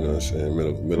shit, you know what I'm saying?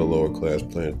 Middle lower class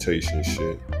plantation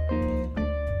shit.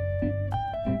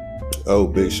 Oh,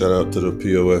 big shout out to the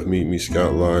POF Meet Me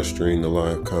Scout live stream, the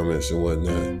live comments and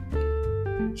whatnot.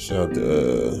 Shout out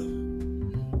to,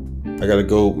 I got to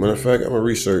go. Matter of fact, I'm going to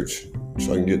research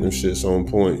so I can get them shits on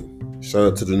point.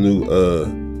 Shout out to the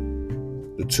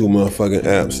the two motherfucking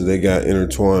apps that they got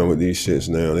intertwined with these shits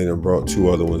now. They done brought two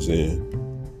other ones in.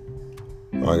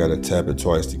 I gotta tap it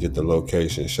twice to get the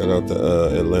location. Shout out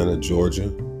to Atlanta,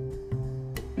 Georgia.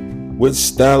 With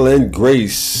style and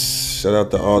grace. Shout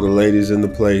out to all the ladies in the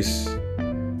place.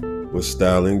 With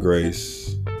style and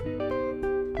grace.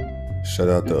 Shout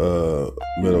out to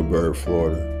Middleburg,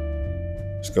 Florida.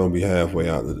 It's gonna be halfway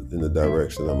out in the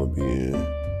direction I'm gonna be in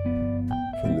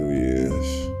for New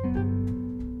Year's.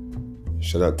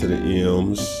 Shout out to the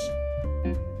M's.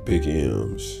 Big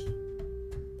M's.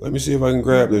 Let me see if I can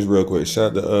grab this real quick.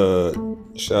 Shout out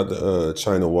to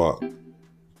China Walk.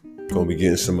 Gonna be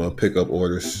getting some pickup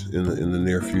orders in the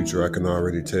near future. I can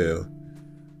already tell.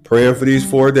 Praying for these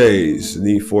 4 days. I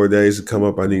need 4 days to come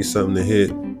up. I need something to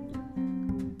hit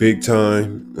big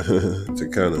time to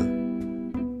kind of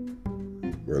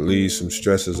release some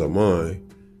stresses of mine.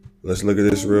 Let's look at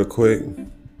this real quick.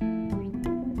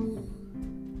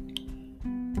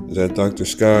 Is that Dr.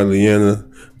 Sky Liana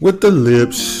with the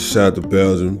lips? Shout out to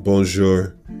Belgium.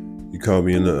 Bonjour. You caught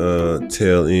me in the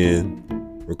tail end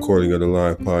recording of the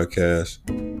live podcast.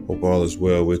 Hope all is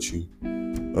well with you.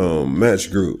 Match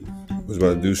Group. I was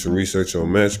about to do some research on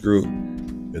Match Group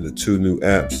and the two new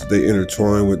apps. They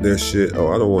intertwine with their shit. Oh,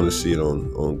 I don't want to see it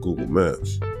on Google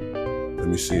Maps. Let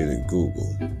me see it in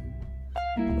Google.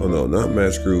 Oh no, not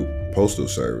Match Group. Postal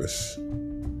Service.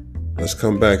 Let's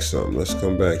come back some.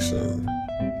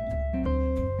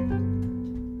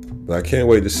 But I can't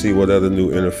wait to see what other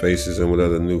new interfaces and what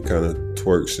other new kind of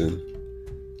twerks and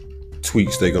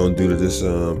tweaks they gonna do to this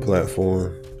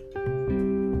platform.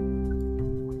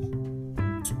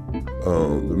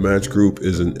 The Match Group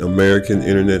is an American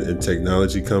internet and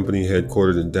technology company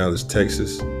headquartered in Dallas,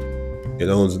 Texas. It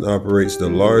owns and operates the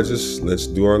largest, let's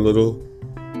do our little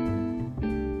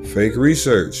fake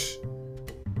research.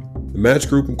 The Match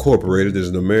Group Incorporated is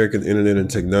an American internet and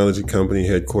technology company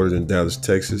headquartered in Dallas,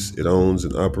 Texas. It owns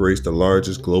and operates the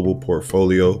largest global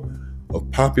portfolio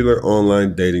of popular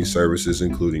online dating services,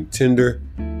 including Tinder,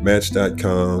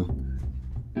 Match.com,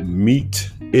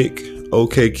 Meet.ick,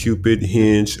 OkCupid,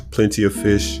 Hinge, Plenty of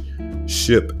Fish,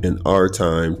 Ship, and Our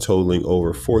Time, totaling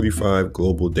over 45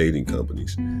 global dating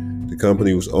companies. The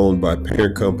company was owned by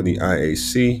parent company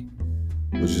IAC,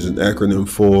 which is an acronym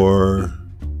for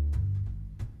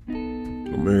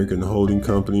American Holding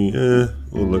Company.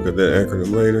 We'll look at that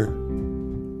acronym later.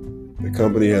 The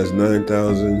company has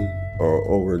 9,000 or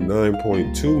over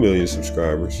 9.2 million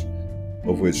subscribers,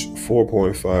 of which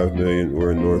 4.5 million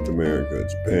were in North America.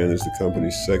 Japan is the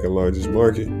company's second largest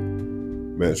market.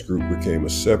 Match Group became a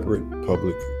separate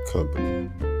public company.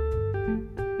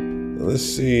 Now let's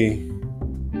see.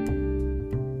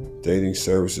 Dating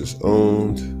services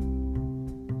owned.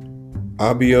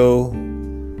 Abio,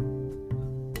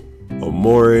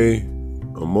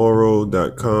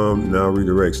 Amoro.com now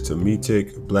redirects to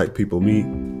Meetic, Black People Meet,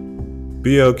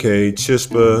 BLK,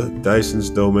 Chispa, Dyson's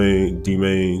Domain,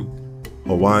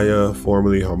 Hawaii,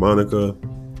 formerly Harmonica,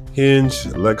 Hinge,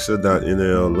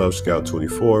 Alexa.nl,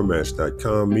 LoveScout24,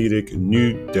 Match.com, Meetic,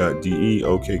 Nude.de,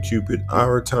 OkCupid,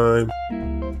 Our Time,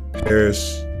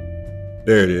 Paris,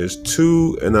 there it is,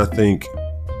 2 and I think,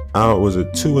 was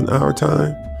it 2 in Our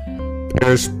Time?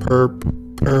 Paris,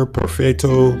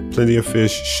 Perfecto, Plenty of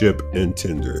Fish, Ship, and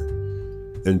Tinder.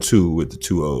 And 2 with the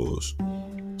 2 O's.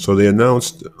 So they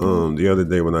announced the other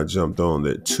day when I jumped on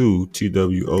that 2,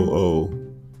 TWOO,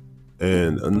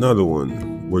 and another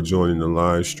one were joining the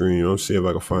live stream. I'll see if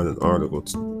I can find an article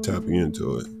tapping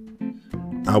into it.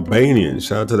 Albanians.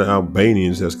 Shout out to the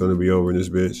Albanians that's going to be over in this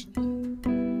bitch.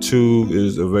 2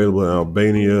 is available in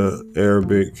Albania,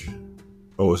 Arabic.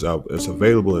 Oh, it's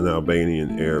available in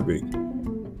Albanian, Arabic,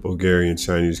 Bulgarian,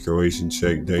 Chinese, Croatian,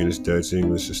 Czech, Danish, Dutch,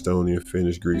 English, Estonian,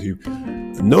 Finnish, Greek, Hebrew.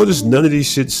 Notice none of these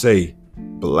shit say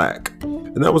black.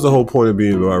 And that was the whole point of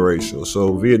being biracial.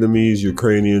 So Vietnamese,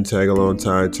 Ukrainian, Tagalog,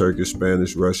 Thai, Turkish,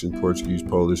 Spanish, Russian, Portuguese,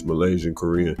 Polish, Malaysian,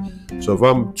 Korean. So if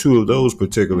I'm 2 of those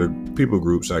particular people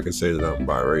groups, I can say that I'm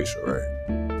biracial, right?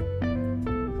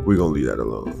 We're going to leave that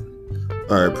alone.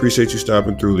 All right, appreciate you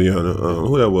stopping through, Liana.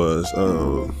 Who that was?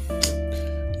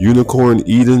 Unicorn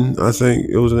Eden, I think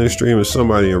it was an extreme, and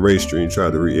somebody in Race Stream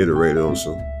tried to reiterate it on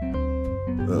some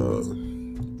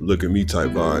look at me type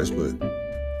vibes, but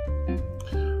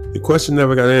the question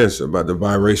never got answered about the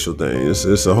biracial thing. It's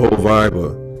a whole vibe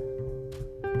of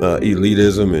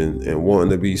elitism and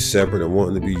wanting to be separate and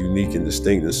wanting to be unique and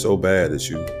distinct, and so bad that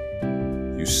you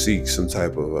seek some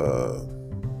type of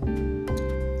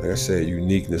like I said,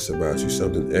 uniqueness about you,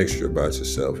 something extra about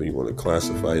yourself, and you want to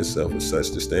classify yourself as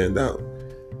such to stand out.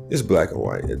 It's black and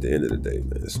white at the end of the day,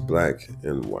 man. It's black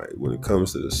and white. When it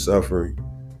comes to the suffering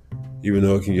even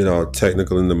though it can get all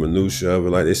technical in the minutia of it,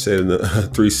 like they said in the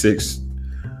 3-6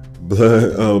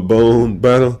 blood bone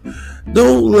battle.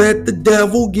 Don't let the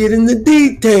devil get in the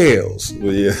details.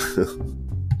 Well, yeah.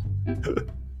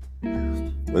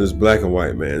 When it's black and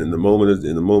white, man. In the moment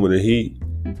of heat,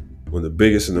 when the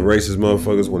biggest and the racist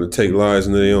motherfuckers want to take lives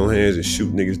into their own hands and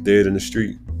shoot niggas dead in the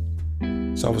street,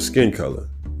 it's off of skin color.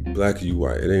 You black or you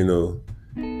white. It ain't no.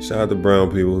 Shout out to brown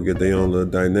people who get their own little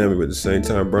dynamic, but at the same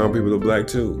time, brown people are black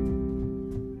too.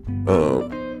 I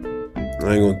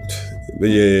ain't gonna. But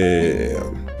yeah.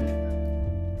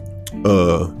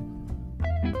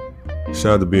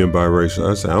 Shout out to being biracial.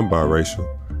 I say I'm biracial.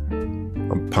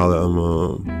 I'm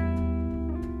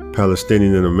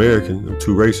Palestinian and American. I'm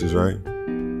two races, right?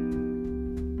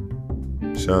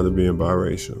 Shout out to being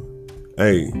biracial.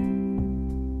 Hey,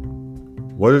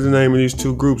 what is the name of these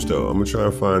two groups though? I'm gonna try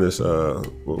and find this.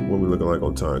 What we looking like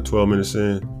on time? 12 minutes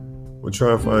in. We'll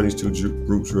try and find these two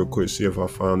groups real quick. See if I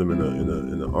found them in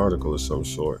an article of some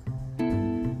sort.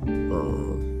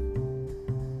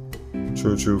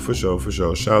 True, for sure.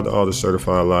 Shout out to all the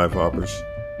certified live hoppers.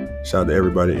 Shout out to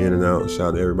everybody in and out. Shout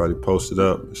out to everybody posted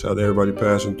up. Shout out to everybody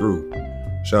passing through.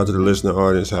 Shout out to the listener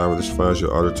audience. However, this finds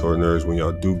your auditory nerves when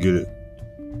y'all do get it.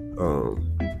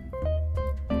 I'm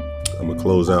gonna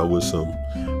close out with some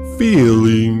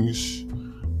feelings.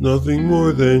 Nothing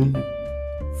more than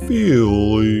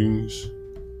feelings.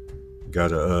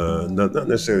 Got a not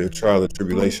necessarily a trial and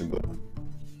tribulation, but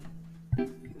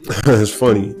it's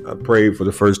funny. I prayed for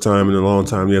the first time in a long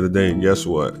time the other day, and guess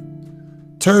what?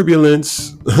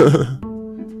 Turbulence.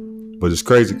 But it's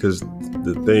crazy because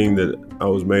the thing that I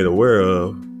was made aware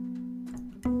of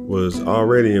was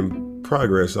already in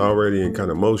progress, already in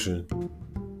kind of motion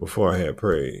before I had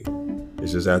prayed.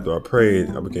 It's just after I prayed,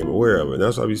 I became aware of it. And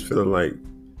that's why I was feeling like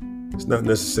it's not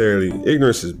necessarily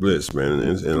ignorance is bliss, man,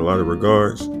 in a lot of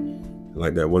regards.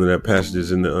 Like that one of that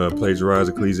passages in the plagiarized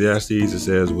Ecclesiastes, it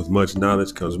says, with much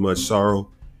knowledge comes much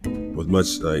sorrow. With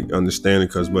much understanding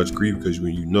comes much grief, because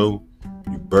when you know,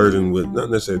 you burden with not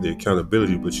necessarily the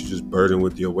accountability, but you just burden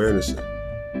with the awareness of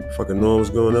fucking knowing what's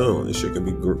going on. This shit can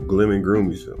be grim and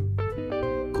gloomy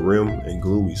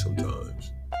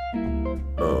sometimes.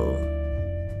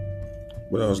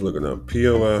 What I was looking up,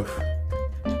 POF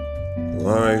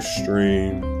live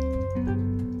stream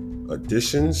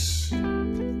additions.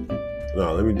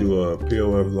 No, let me do a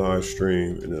POF live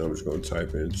stream, and then I'm just gonna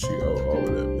type in COO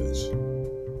in that bitch.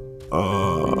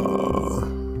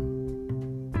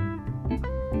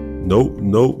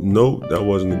 Nope. That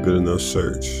wasn't a good enough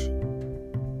search.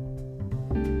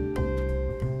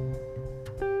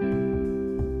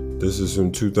 This is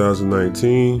from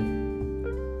 2019.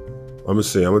 I'm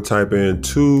gonna type in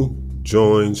 2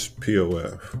 joins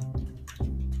POF.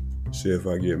 See if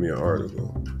I get me an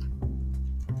article.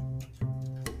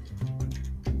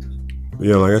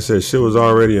 Yeah, like I said, shit was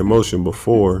already in motion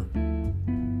before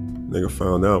nigga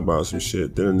found out about some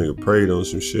shit. Then a nigga prayed on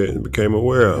some shit and became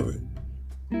aware of it.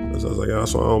 So I was like,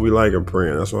 that's why I don't be liking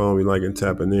praying. That's why I don't be liking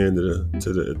tapping into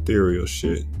the ethereal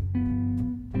shit. I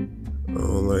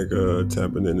don't like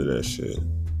tapping into that shit.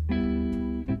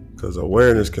 Because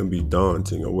awareness can be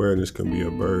daunting. Awareness can be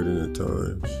a burden at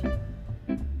times.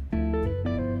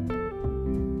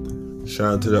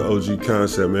 Shout out to the OG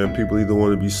concept, man. People either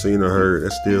want to be seen or heard.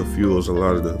 That still fuels a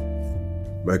lot of the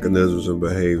mechanisms and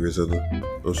behaviors of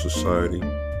society.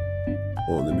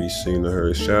 Wanting to be seen or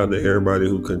heard. Shout out to everybody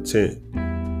who content,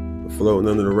 floating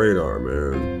under the radar,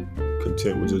 man.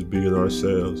 Content with just being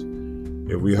ourselves.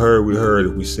 If we heard, we heard.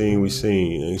 If we seen, we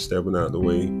seen. Ain't stepping out the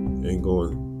way. Ain't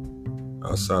going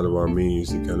outside of our means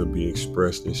to kind of be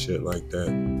expressed and shit like that.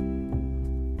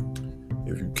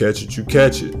 If you catch it, you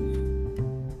catch it.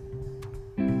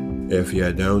 If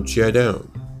you don't, you don't.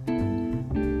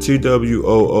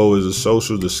 TWOO is a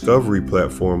social discovery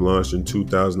platform launched in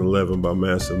 2011 by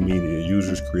Massive Media.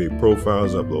 Users create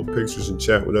profiles, upload pictures, and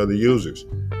chat with other users.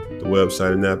 The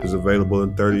website and app is available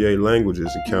in 38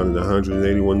 languages and counted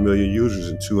 181 million users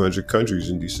in 200 countries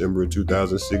in December of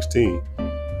 2016.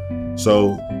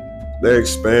 So they're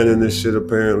expanding this shit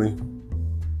apparently.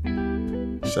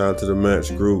 Shout out to the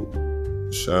Match Group.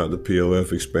 Shout out to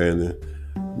POF expanding.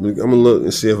 I'm gonna look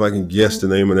and see if I can guess the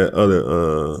name of that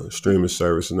other streaming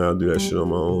service, and I'll do that shit on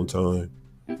my own time.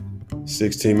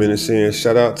 16 minutes in.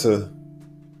 Shout out to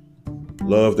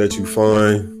love that you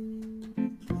find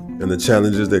and the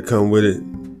challenges that come with it,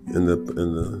 and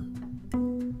the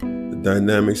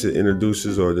dynamics it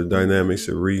introduces, or the dynamics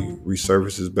it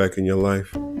resurfaces back in your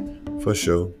life. For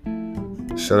sure.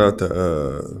 Shout out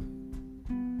to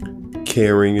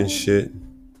caring and shit.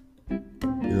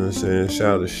 You know what I'm saying?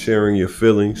 Shout out to sharing your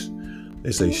feelings.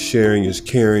 They say sharing is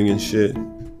caring and shit.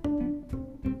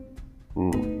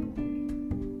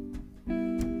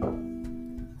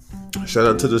 Shout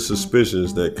out to the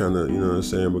suspicions that kind of,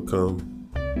 become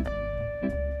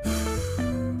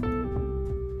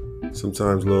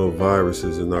sometimes little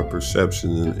viruses in our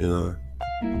perception and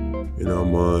in our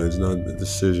minds, not the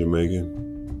decision making.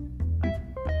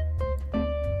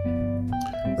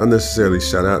 Not necessarily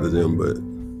shout out to them, but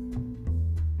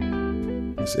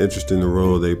it's interesting the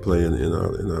role they play in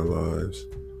our lives.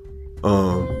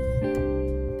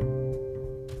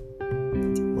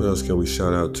 What else can we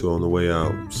shout out to on the way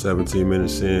out? 17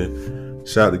 minutes in.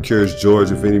 Shout out to Curious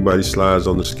George. If anybody slides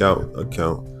on the Scout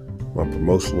account, my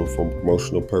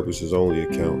promotional purposes only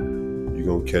account, you're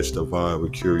gonna catch the vibe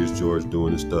with Curious George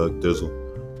doing his thug dizzle,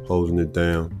 holding it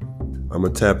down. I'm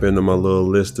gonna tap into my little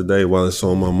list today while it's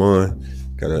on my mind.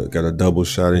 Got a double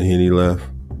shot in Henny left.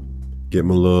 Get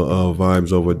my little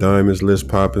Vibes Over Diamonds list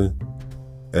popping.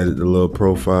 Edit the little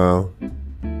profile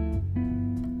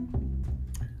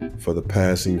for the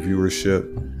passing viewership.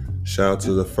 Shout out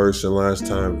to the first and last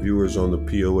time viewers on the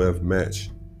POF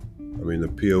match. The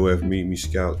POF Meet Me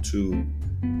Scout 2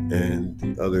 and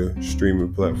the other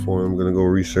streaming platform I'm gonna go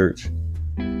research.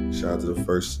 Shout out to the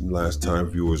first and last time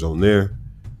viewers on there.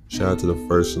 Shout out to the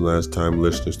first and last time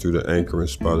listeners through the Anchor and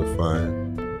Spotify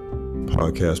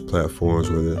podcast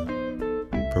platforms where they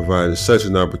provided such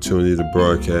an opportunity to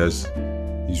broadcast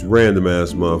these random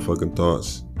ass motherfucking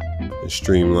thoughts and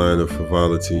streamline of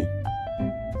frivolity.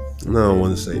 And I don't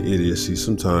want to say idiocy.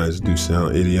 Sometimes it do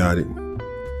sound idiotic.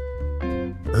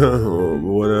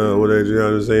 What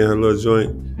Adriana saying, her little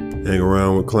joint? Hang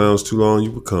around with clowns too long,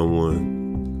 you become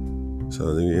one.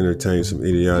 So they entertain some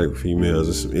idiotic females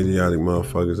and some idiotic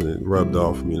motherfuckers, and it rubbed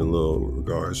off me in a little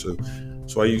regard. So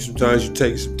that's why sometimes you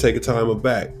take a time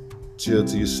back, chill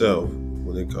to yourself.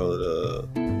 What they call it,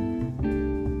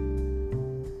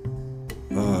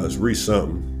 it's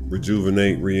something,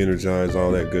 rejuvenate, re-energize,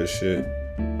 all that good shit.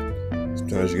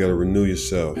 Sometimes you gotta renew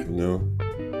yourself,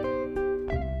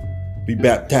 be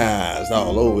baptized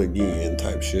all over again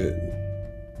type shit.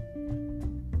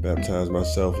 Baptize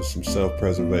myself with some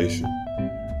self-preservation.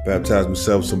 Baptize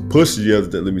myself with some pussy the other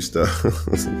day. Let me stop.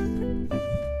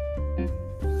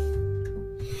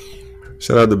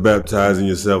 Shout out to baptizing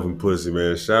yourself in pussy,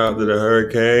 man. Shout out to the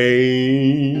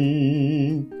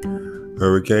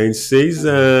hurricane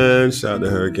season. Shout out to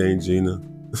Hurricane Gina.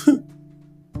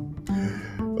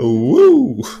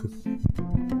 Woo!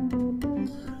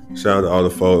 Shout out to all the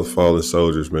fallen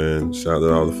soldiers, man. Shout out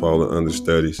to all the fallen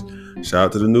understudies. Shout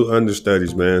out to the new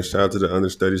understudies, man. Shout out to the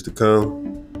understudies to come.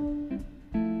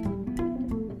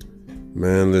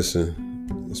 Man, listen,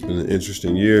 it's been an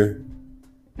interesting year.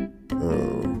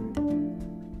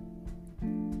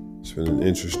 It's been an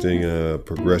interesting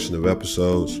progression of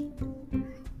episodes.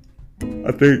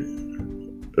 I think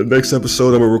the next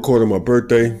episode I'm gonna record on my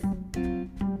birthday.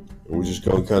 We're just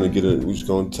gonna we're just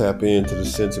gonna tap into the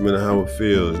sentiment of how it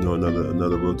feels.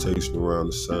 Another rotation around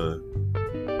the sun.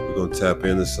 We're gonna tap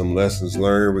into some lessons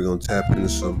learned. We're gonna tap into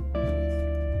some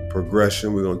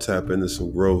progression. We're gonna tap into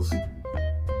some growth.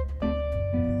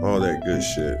 All that good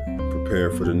shit.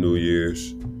 Preparing for the New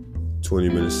Year's. 20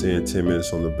 minutes in, 10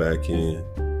 minutes on the back end.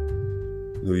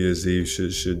 New Year's Eve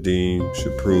should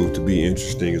prove to be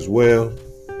interesting as well.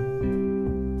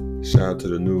 Shout out to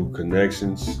the new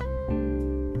connections.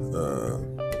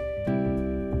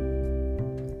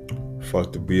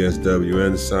 Fuck the BSW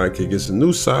and the sidekick. It's a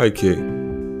new sidekick,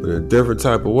 but in a different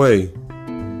type of way.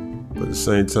 But at the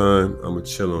same time, I'm gonna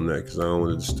chill on that because I don't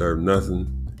want to disturb nothing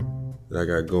that I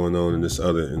got going on in this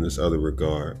other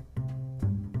regard.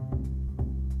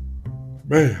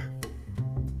 Man.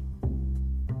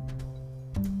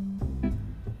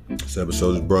 This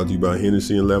episode is brought to you by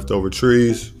Hennessy and Leftover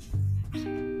Trees.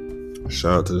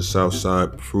 Shout out to the South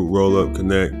Side Fruit Roll-Up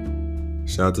Connect.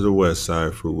 Shout out to the West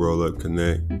Side Fruit Roll-Up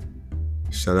Connect.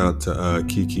 Shout out to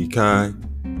Kiki Kai.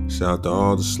 Shout out to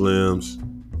all the Slims.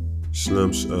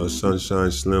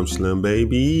 Sunshine Slim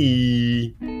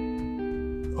baby.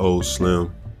 Old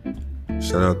Slim.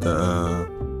 Shout out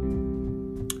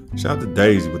to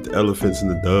Daisy with the elephants and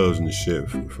the doves and the shit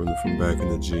from back in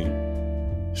the G.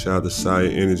 Shout out to Saya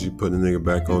Energy putting the nigga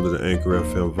back onto the Anchor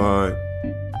FM vibe.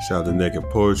 Shout out to Naked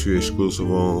Poetry exclusive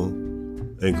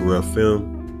on Anchor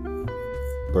FM.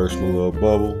 Burst my little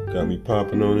bubble, got me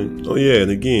popping on it. Oh yeah,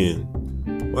 and again,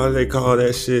 why do they call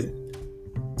that shit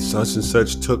such and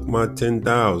such took my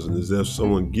 10,000? As if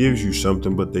someone gives you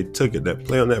something but they took it. That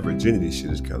play on that virginity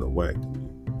shit is kind of whack to me.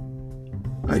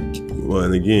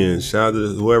 And again, shout out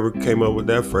to whoever came up with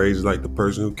that phrase, like the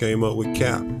person who came up with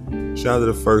cap. Shout out to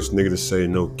the first nigga to say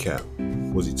no cap.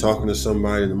 Was he talking to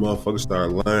somebody and the motherfucker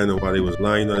started lying, and while he was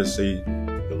lying, I say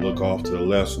you look off to the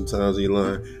left sometimes he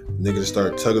lying. Nigga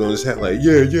started tugging on his hat like,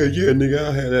 yeah, nigga,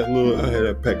 I had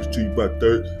that package to you by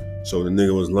third. So the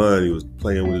nigga was lying. He was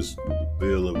playing with his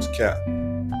bill of his cap.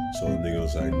 So the nigga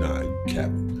was like, nah, you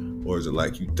capping. Or is it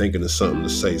like you thinking of something to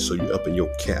say, so you up in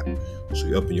your cap, so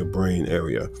you up in your brain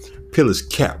area. Peel his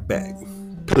cap back.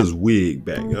 Peel his wig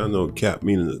back. I know cap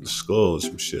meaning the skull or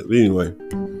some shit. But anyway,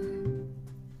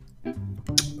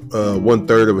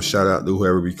 1/3 of a shout out to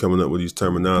whoever be coming up with these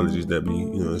terminologies that be, you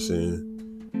know what I'm saying,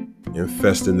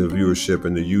 infesting the viewership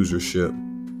and the usership.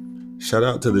 Shout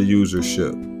out to the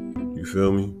usership. You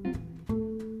feel me?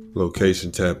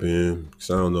 Location tap in. Cause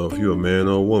I don't know if you're a man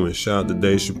or a woman. Shout out to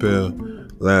Dave Chappelle.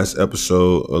 Last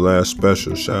episode or last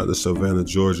special. Shout out to Savannah,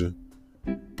 Georgia.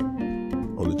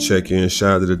 On the check-in.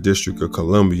 Shout out to the District of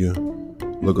Columbia.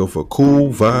 Looking for cool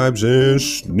vibes and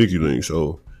sneaky links.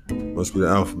 Oh, must be the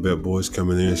Alphabet Boys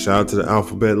coming in. Shout out to the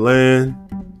Alphabet Land.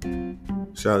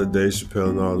 Shout out to Dave Chappelle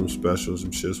and all them specials.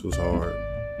 Them shits was hard.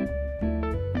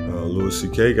 Louis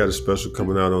C.K. got a special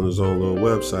coming out on his own little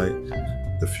website.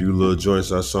 The few little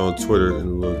joints I saw on Twitter and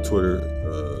the little Twitter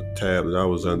tab that I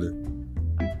was under.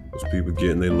 Those people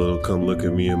getting their little come look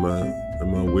at me and my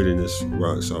wittiness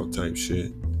rocks off type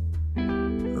shit.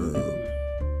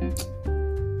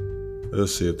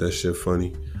 Let's see if that shit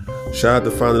funny. Shout out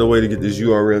to finding a way to get this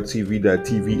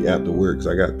urltv.tv app to work, because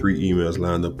I got 3 emails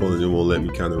lined up on it. It won't let me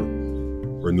kind of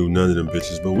renew none of them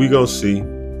bitches. But we gon' see.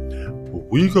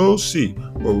 We gon' see.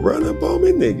 Well, run up on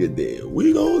me, nigga, then.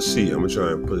 We gon' see. I'm gonna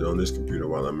try and put it on this computer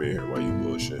while I'm in here, while you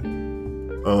bullshit.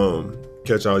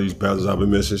 Catch all these battles I've been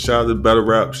missing. Shout out to battle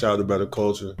rap. Shout out to battle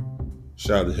culture.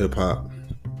 Shout out to hip hop.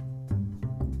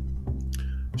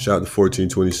 Shout out to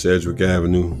 1420 Sedgwick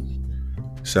Avenue.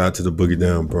 Shout out to the Boogie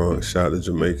Down Bronx. Shout out to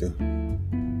Jamaica.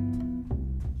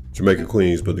 Jamaica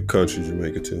Queens, but the country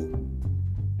Jamaica too.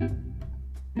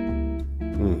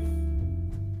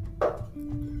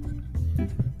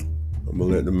 I'm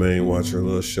gonna let the main watch her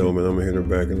little show, man. I'm gonna hit her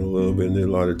back in a little bit, and then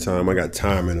a lot of time. I got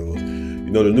time intervals.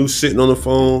 You know, the new sitting on the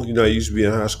phone, you know, I used to be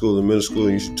in high school and middle school,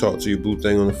 and you should talk to your boo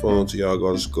thing on the phone till y'all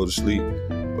go to sleep,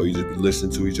 or you just be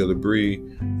listening to each other breathe.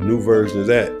 The new version of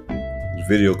that,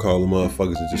 video call the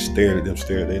motherfuckers and just staring at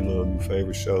their little new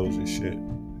favorite shows and shit.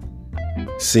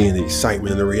 Seeing the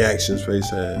excitement and the reactions face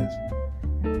has.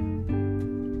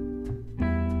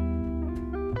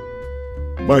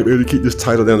 Might be able to keep this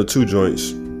title down to 2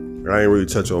 joints. I ain't really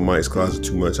touch on Mike's Closet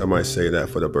too much. I might say that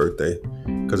for the birthday,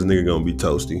 because the nigga gonna be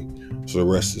toasty. So the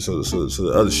rest,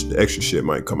 the extra shit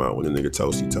might come out when the nigga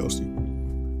toasty.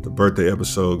 The birthday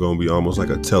episode gonna be almost like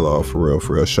a tell-all for real.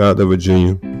 Shout out to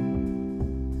Virginia,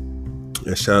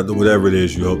 and shout out to whatever it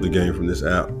is you hope to gain from this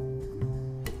app.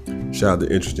 Shout out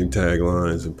to interesting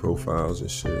taglines and profiles and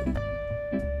shit.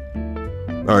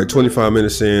 All right, 25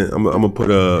 minutes in, I'm gonna put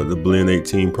the Blend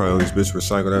 18 probably on this bitch,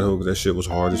 recycle that hoe, because that shit was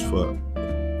hard as fuck.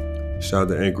 Shout out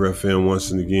to Anchor FM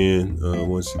once again.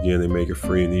 They make it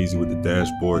free and easy with the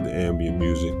dashboard, the ambient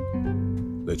music.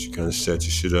 Let you kind of set your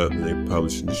shit up, and they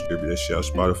publish and distribute that shit.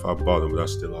 Spotify bought them, but I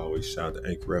still always shout out to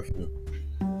Anchor FM.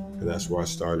 And that's where I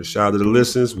started. Shout out to the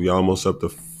listens. We almost up to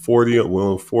 40.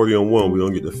 We're on 40 on one. We're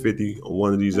going to get to 50 on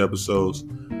one of these episodes.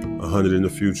 100 in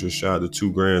the future. Shout out to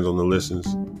 2 grand on the listens.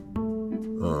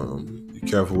 Be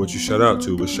careful what you shout out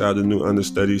to, but shout out to new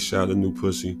understudies. Shout out to new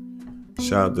pussy.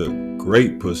 Shout out to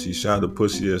great pussy. Shout out to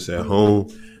pussy that's at home.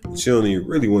 And she don't even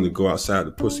really want to go outside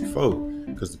the pussy folk,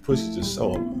 because the pussy's just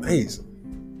so amazing.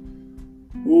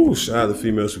 Ooh, shout out to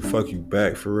females who fuck you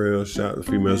back for real. Shout out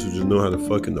to females who just know how to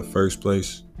fuck in the first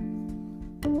place.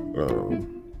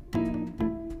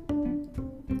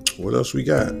 What else we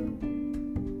got?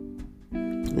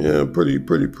 Yeah, pretty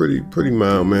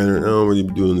mild mannered. I don't really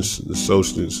be doing the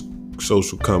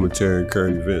social commentary and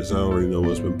current events. I don't really know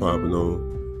what's been popping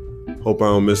on. Hope I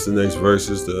don't miss the next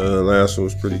verses. The last one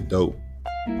was pretty dope.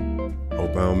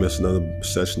 Hope I don't miss another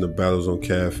session of battles on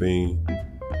caffeine.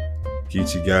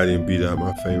 Geechee Gotti and beat out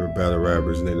my favorite battle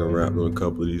rappers, and they done rapped on a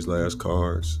couple of these last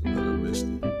cards. I done missed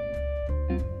it.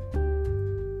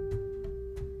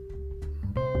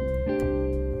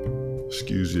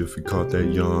 Excuse you if you caught that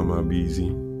yawn, my BZ.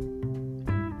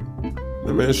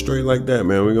 Man, straight like that,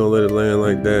 man. We're gonna let it land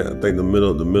like that. I think the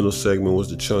middle segment was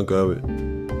the chunk of it.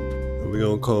 And we're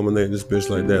gonna culminate this bitch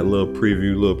like that. Little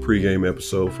preview, little pregame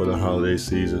episode for the holiday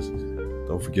seasons.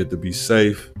 Don't forget to be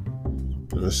safe. You know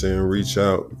what I'm saying? Reach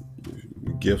out.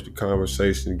 Gift the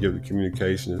conversation, give the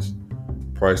communication is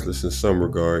priceless in some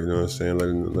regard. You know what I'm saying? Let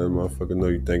a motherfucker know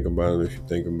you think about him if you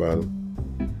think about him.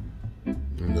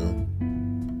 You know.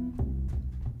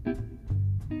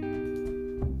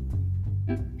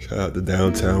 Shout out to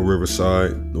downtown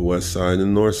Riverside, the west side and the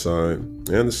north side,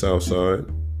 and the south side.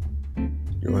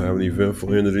 You're gonna have an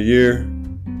eventful end of the year.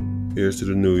 Here's to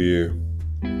the new year.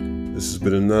 This has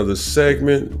been another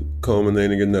segment,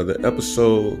 culminating another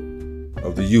episode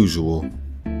of The Usual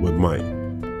with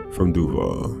Mike from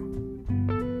Duval.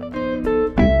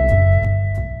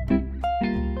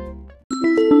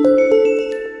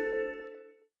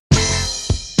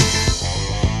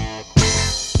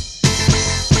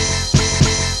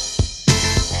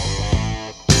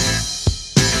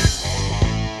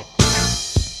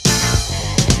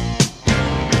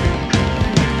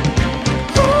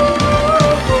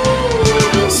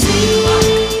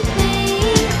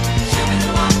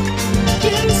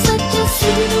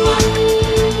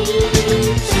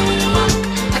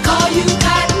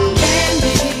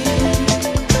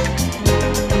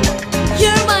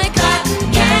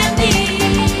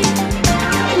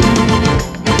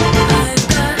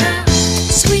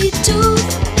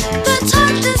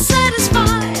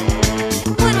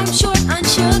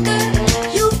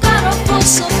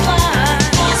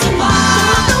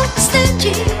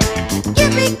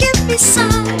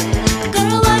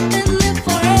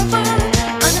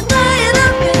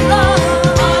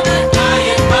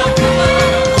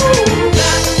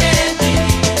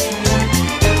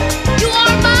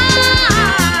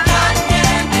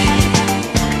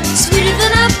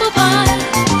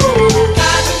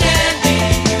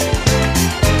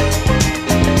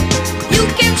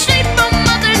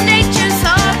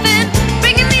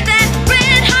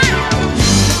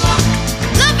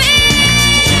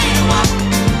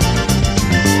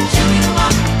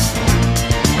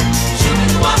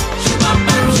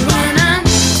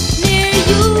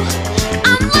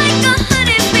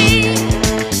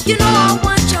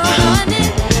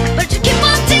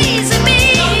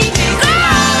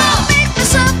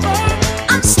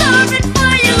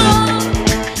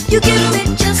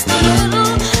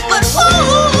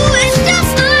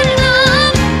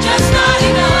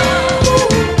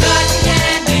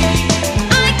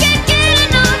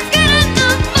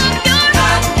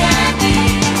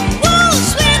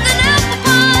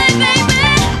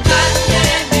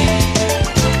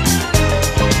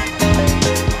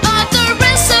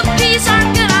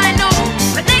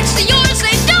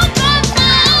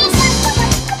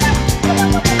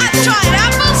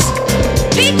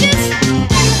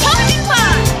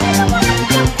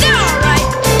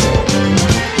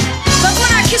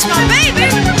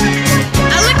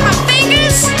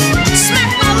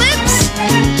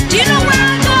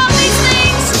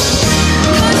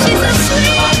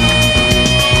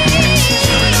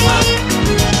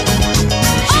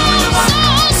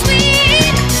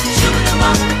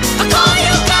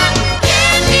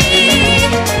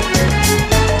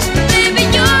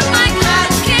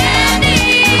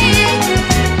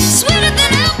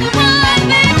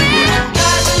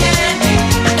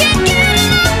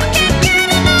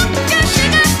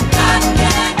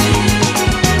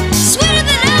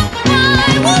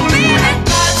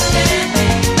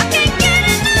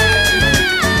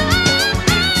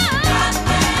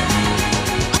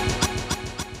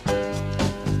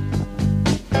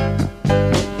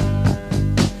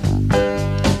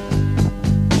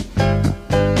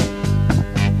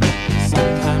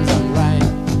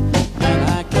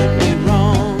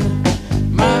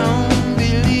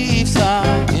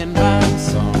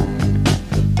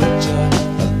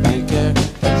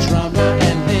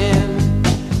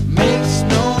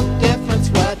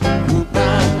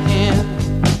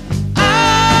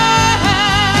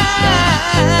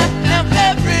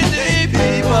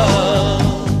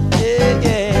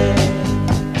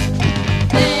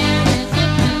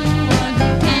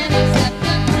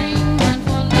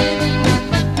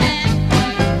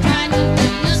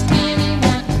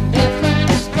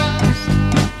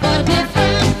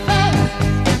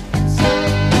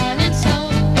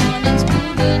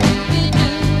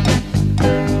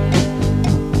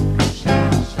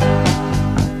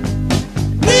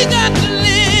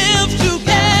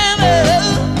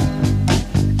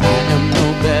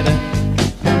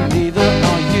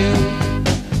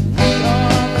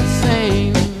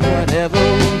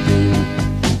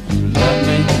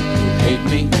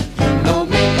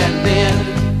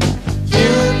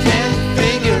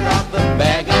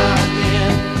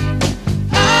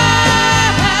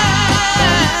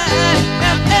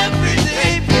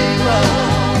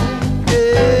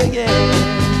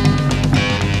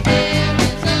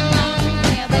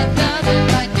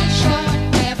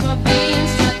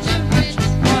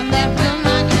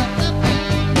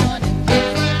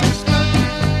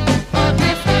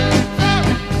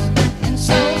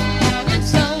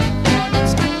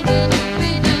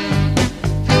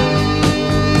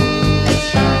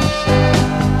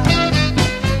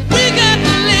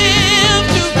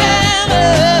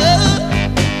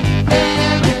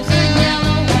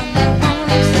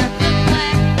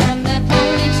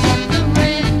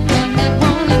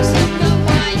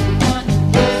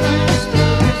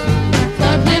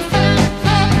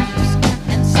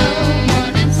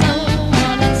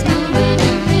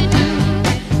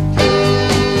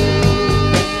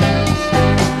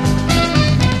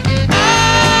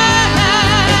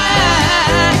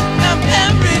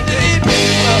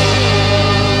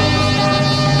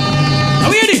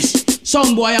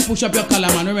 Sound boy, I push up your collar,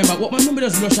 man. Remember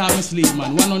just brush out my sleep,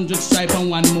 man. 100 stripe and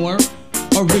one more.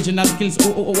 Original kills.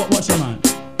 What's your man?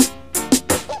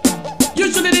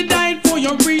 You should have died for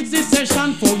your reach this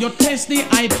session, for your test the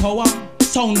high power.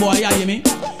 Sound boy, you hear me?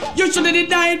 You should have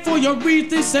died for your reach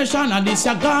this session, and this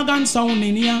your gargan sound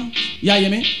in here. You hear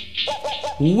me?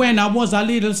 When I was a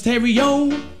little stereo,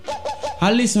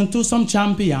 I listened to some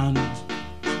champions.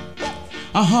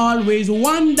 I always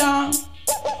wonder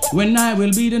when I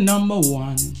will be the number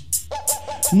one.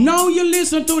 Now you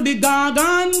listen to the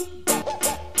gargan,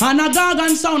 and a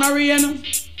gargan sound a rain.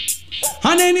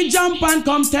 And any jump and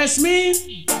come test me,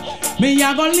 me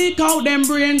a go leak out them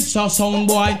brains. So sound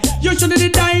boy, you should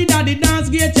have died at the dance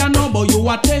gate, you know, but you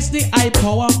a test the high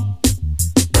power.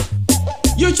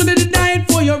 You should have died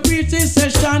for your reach this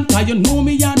session, cause you know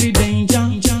me a the danger.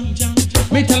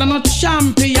 Me tell them no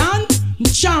champion.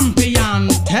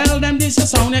 Tell them this is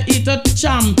sound you eat a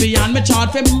champion. Me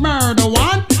charge for murder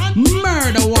one,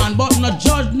 but no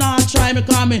judge not try me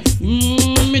call me.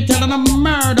 Me tell them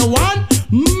murder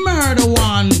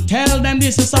one. Tell them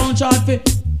this is sound charge for.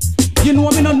 You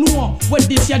know me no know where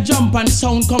this your jump and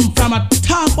sound come from. I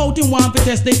talk about him want to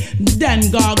test it, then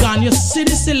gargan. You see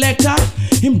the selector,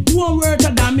 him don't work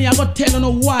than me. I go tell you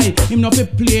know why him not be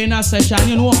play in a session.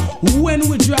 You know when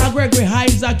we draw Gregory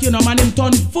Isaac, you know man him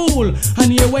turn fool.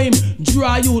 And here where him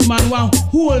draw youth man one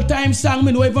whole time song.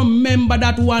 Me no even remember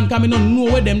that one, cause me no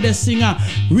know where them the singer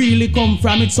really come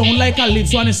from. It sound like a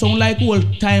lips one, it sound like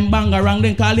old time bangarang.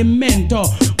 Then call him mentor.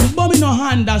 But me no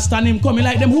understand him coming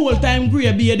like them whole time grey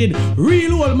bearded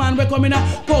real old man we coming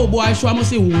a cowboy show. I must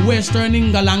say Western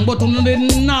England, but on the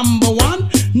number one.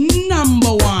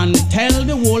 Tell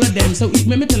the whole of them. So it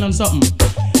me tell them something.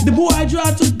 The boy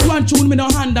draw to one tune me no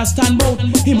understand about.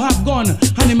 Him have gun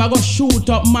and him a go shoot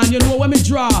up man. You know when me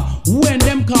draw when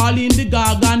them call in the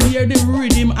gargan, hear the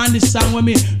rhythm and the song when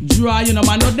me draw. You know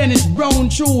man, no Dennis Brown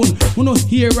tune. You know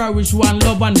hear which one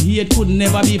love and hate could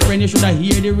never be friend. You should have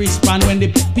hear the response when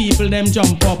the people them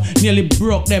jump up, nearly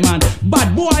broke them man.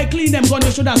 Bad boy clean them gun.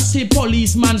 You should have see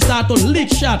policeman start to lick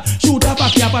shot, shoot up a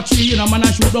tree. You know man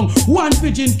and shoot down one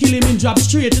pigeon, kill him in drop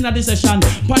straight in the session.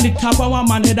 Pan the top of one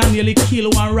man head and nearly kill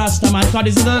one Rasta man, cause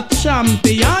this is a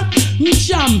champion.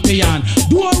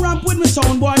 Don't ramp with me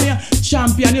sound boy me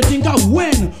champion. You think of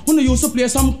when you used to play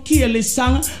some careless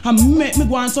song and make me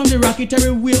go on some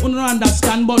derogatory way, you don't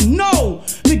understand. But no,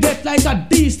 me get like a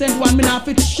decent one. Me not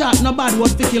fit shot, no bad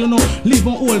word to kill, no live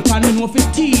on old pan, me no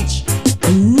fit teach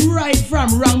right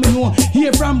from wrong, me know.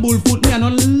 Hear from bullfoot, me and no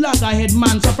loggerhead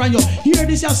man. So from you hear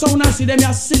this your sound and see them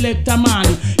your selector man.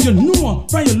 You know,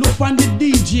 from you look on the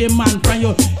DJ man. From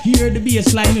you hear the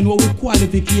bass line, you know with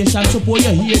qualification. Suppose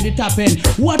you hear the top end.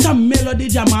 What a melody,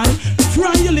 man.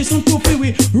 From you listen to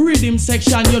the rhythm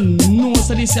section, you know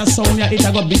so this your sound, yeah, it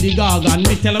a go be the gargan.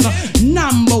 Me tell you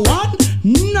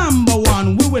number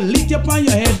one, we will lick you upon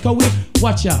your head, cause we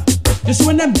watch ya. Just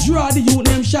when them draw the youth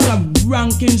name Shabba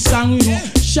ranking song, you know.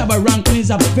 Shabba ranking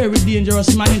is a very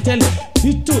dangerous man. You tell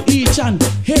it to each and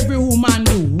every woman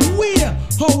the way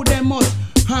how they must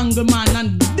handle man.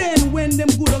 And then when them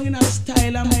go down in a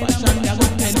style and fashion, they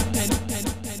go ten.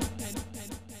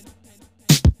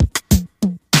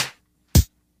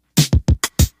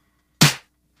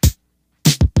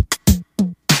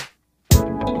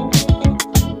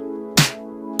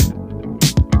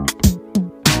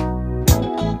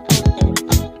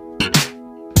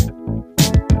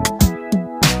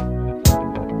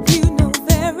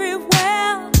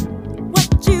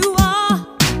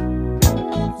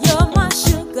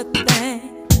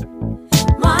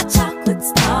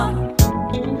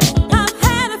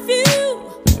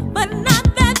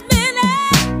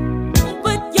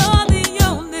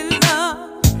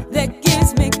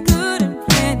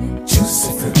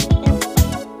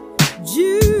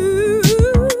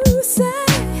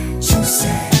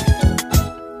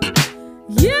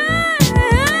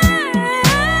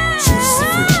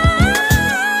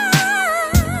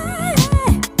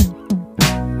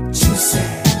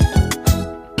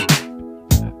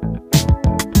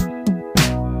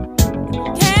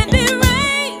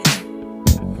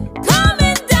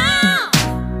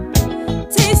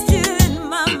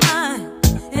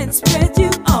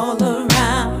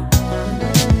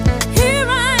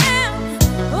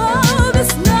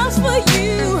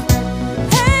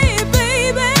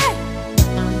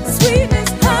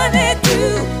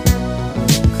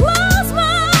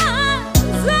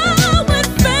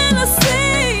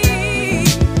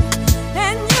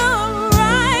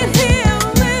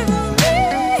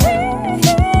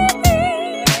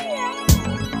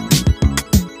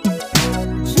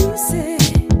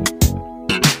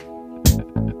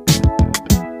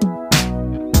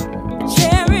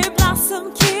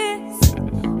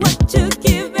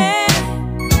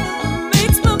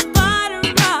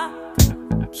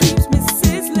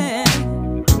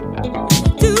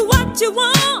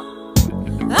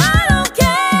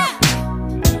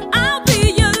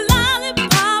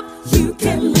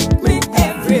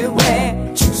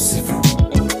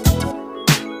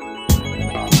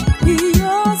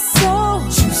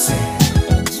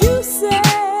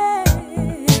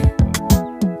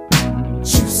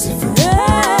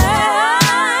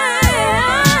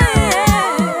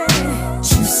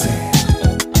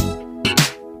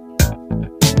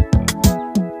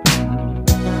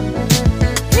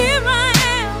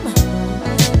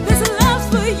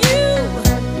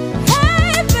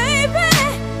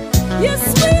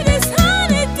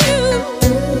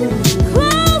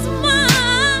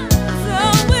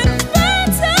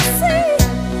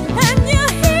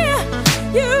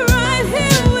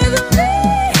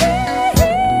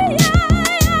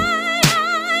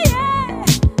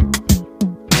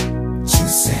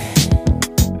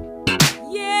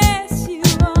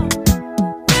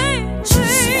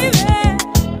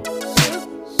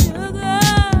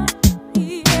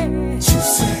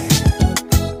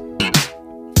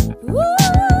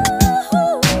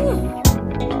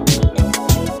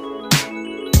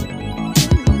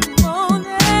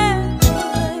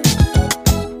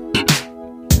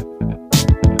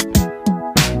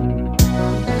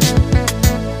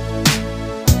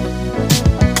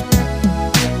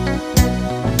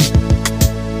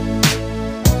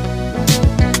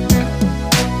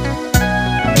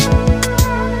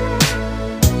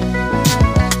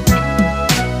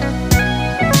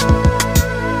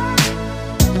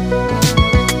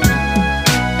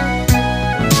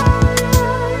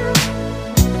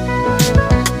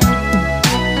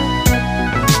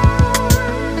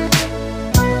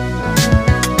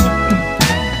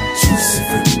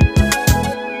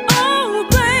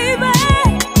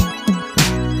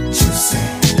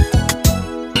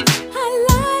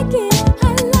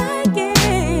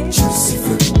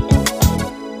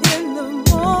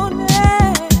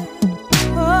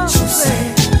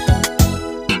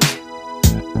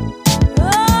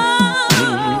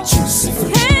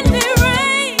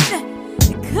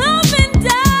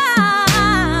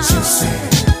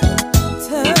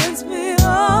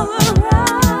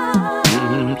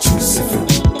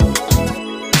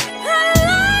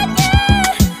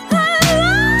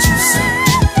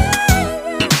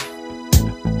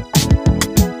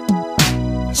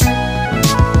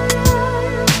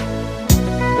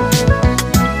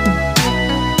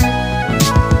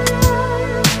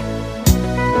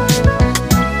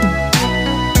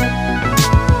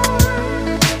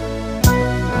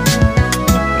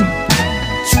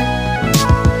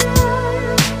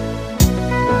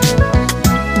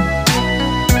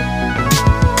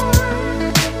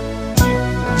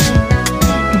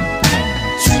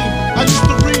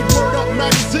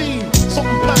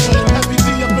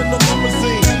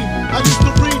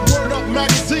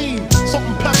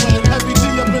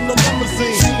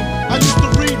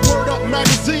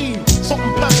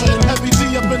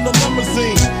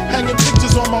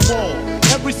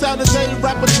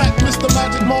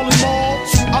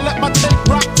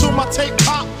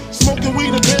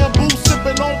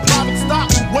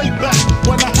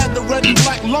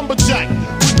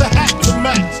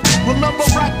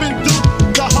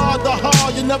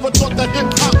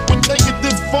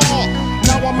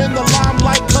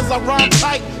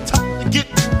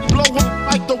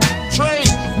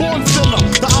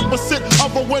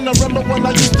 Remember when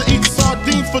I used to eat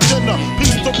sardines for dinner?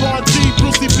 Peace to Ron G,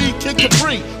 Brucey B, Kid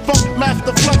Capri, Funk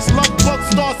Master Flex, Love Bug,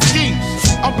 Star Ski.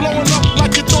 I'm blowing up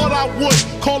like you thought I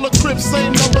would. Call a crib,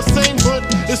 same number, same hood.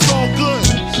 It's all good.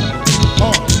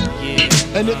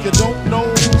 And if you don't know,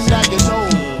 now you know,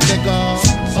 nigga.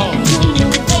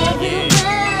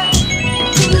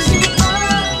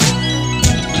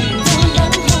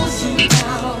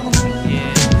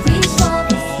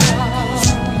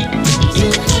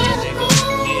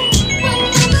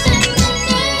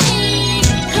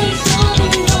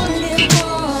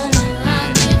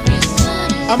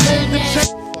 I made the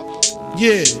change.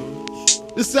 Yeah,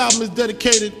 this album is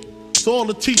dedicated to all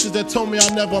the teachers that told me I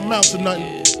never amount to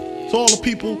nothing. To all the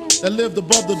people that lived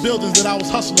above the buildings that I was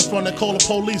hustling from that called the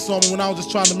police on me when I was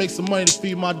just trying to make some money to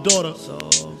feed my daughter.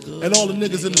 And all the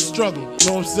niggas in the struggle, you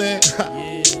know what I'm saying?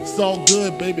 It's all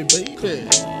good, baby, baby.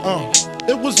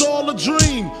 It was all a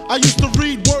dream. I used to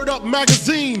read Word Up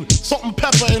magazine, Salt and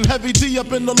Pepper and Heavy D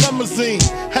up in the limousine,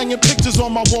 hanging pictures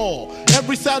on my wall.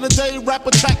 Every Saturday, rap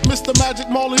attack, Mr. Magic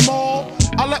Marley Marl.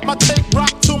 I let my tape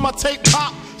rock till my tape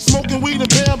pop. Smoking weed and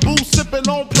bamboo, sipping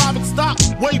on private stock.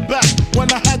 Way back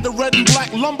when I had the red and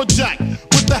black lumberjack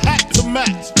with the hat to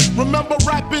match. Remember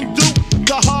rapping Duke?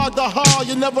 The hard,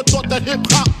 you never thought that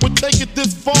hip-hop would take it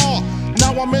this far.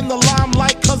 Now I'm in the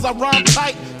limelight cause I rhyme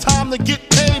tight. Time to get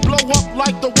paid, blow up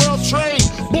like the world trade.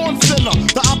 Born sinner,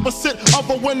 the opposite of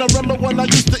a winner. Remember when I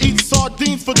used to eat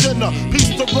sardines for dinner?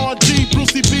 Peace to Ron G,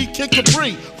 Brucey B, Kid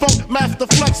Capri, Funk Master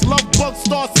Flex, Love Bug,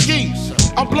 Star Ski.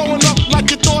 I'm blowing up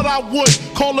like you thought I would.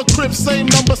 Call a crib, same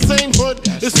number, same hood.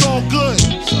 It's all good.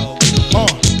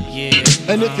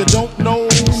 And if you don't know,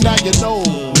 now you know,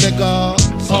 nigga.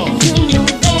 You know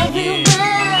very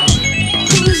well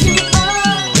who you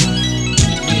are.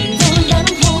 Don't let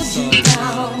them hold you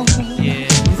down.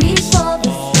 Reach for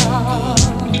the stars.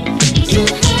 You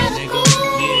had to go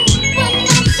when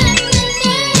I'm sending.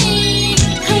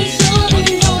 'Cause you're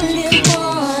the only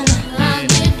one. I'll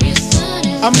give you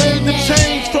something. I made the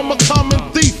change from a common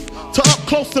thief to up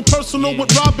close and personal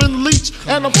with Robin Leach.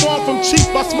 And I'm far from cheap,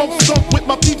 I smoke skunk with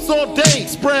my peeps all day.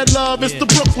 Spread love, it's the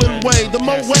Brooklyn way. The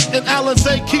Moet and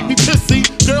Alizé keep me pissy.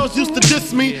 Girls used to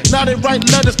diss me, now they write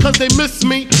letters cause they miss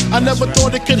me. I never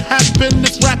thought it could happen,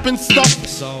 this rapping stuff.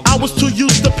 I was too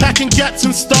used to packing gats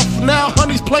and stuff. Now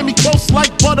honeys play me close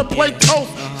like butter play toast.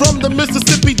 From the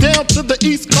Mississippi down to the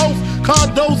East Coast.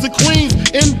 Condos in Queens,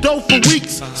 in dough for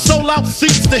weeks. Sold out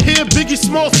seats to hear Biggie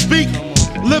Small speak.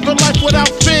 Living life without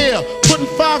fear, putting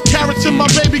 5 carats in my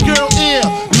baby girl ear.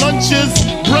 Lunches,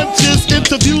 brunches,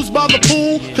 interviews by the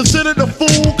pool. Considered a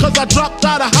fool cause I dropped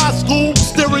out of high school.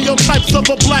 Stereotypes of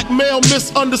a black male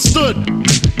misunderstood.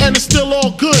 And it's still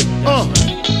all good,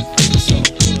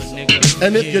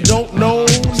 And if you don't know,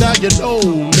 now you know,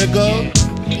 nigga.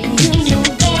 You know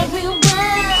very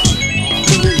well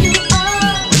who you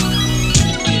are.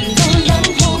 Don't let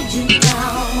them hold you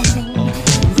down.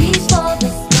 Reach for the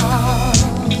stars.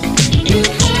 You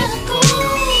had to go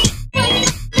when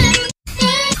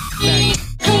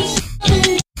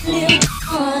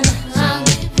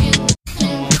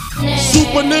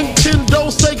Super Nintendo,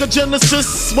 Sega Genesis.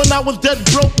 When I was dead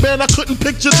broke, man, I couldn't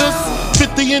picture this.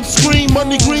 50-inch screen,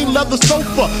 money green leather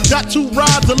sofa. Got 2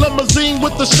 rides, a limousine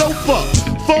with the chauffeur.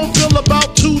 Phone bill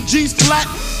about 2 G's flat.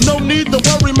 No need to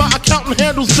worry, my accountant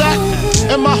handles that.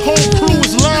 And my whole crew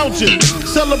is lounging,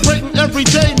 celebrating every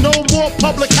day, no more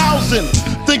public housing.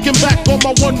 Thinking back on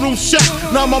my one-room shack.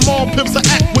 Now my mom pimps an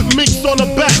act with minks on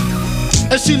her back.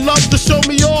 And she loves to show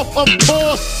me off, of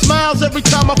course. Smiles every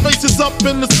time my face is up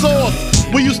in the sauce.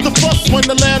 We used to fuss when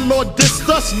the landlord dissed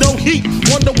us. No heat,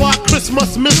 wonder why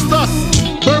Christmas missed us.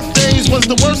 Birthdays was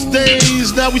the worst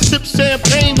days. Now we sip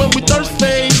champagne when we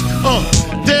thirsty.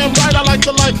 Damn right I like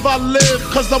the life I live.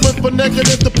 Cause I went from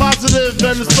negative to positive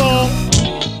and it's all.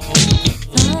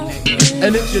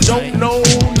 And if you don't know,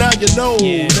 now you know,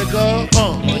 nigga.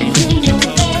 You know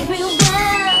very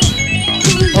well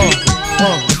who you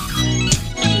are.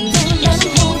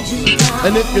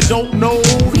 And if you don't know,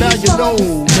 now you know,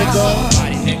 nigga.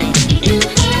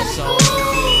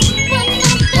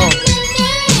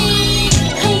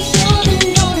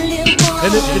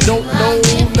 And if you don't know,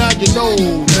 now you know,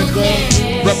 nigga.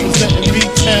 Representing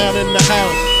B-Town in the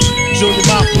house. Junior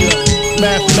Mafia,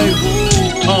 Math Label.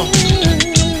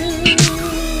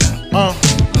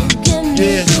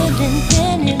 Yeah.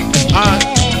 Alright.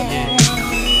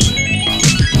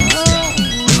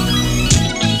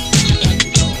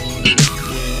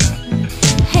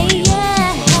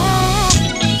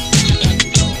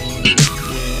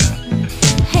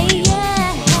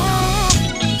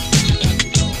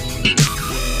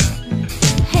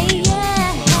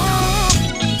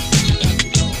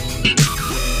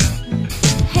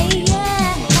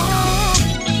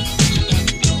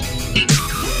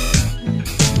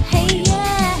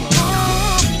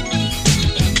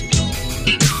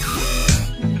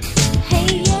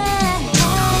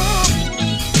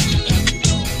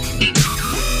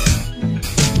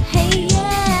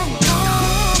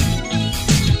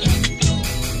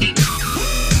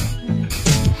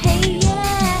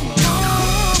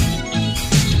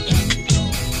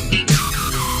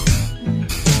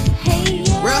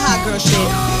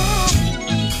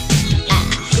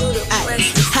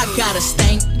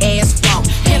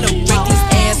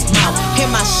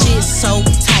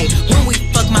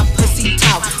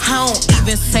 I don't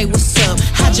even say what's up,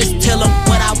 I just tell him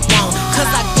what I want. Cause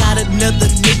I got another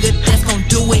nigga that's gon'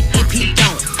 do it if he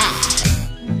don't.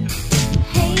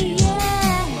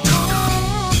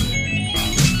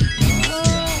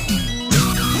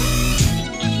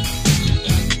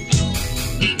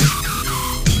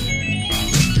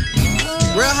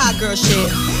 Real hot girl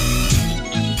shit.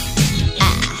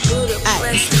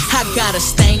 I got a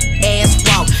stank ass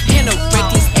walk and a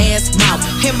reckless ass mouth,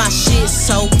 and my shit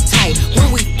so tight.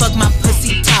 When we fuck, my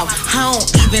pussy talk. I don't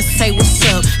even say what's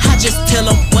up, I just tell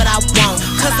him what I want.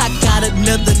 Cause I got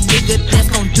another nigga that's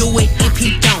gon' do it if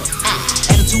he don't.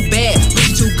 Attitude bad,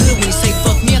 pussy too good. When he say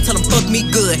fuck me, I tell him fuck me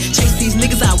good. Chase these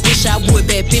niggas, I wish I would.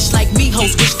 Bad bitch like me,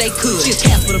 hoes wish they could. She a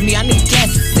Casper to me, I need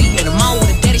gas to see. And I'm on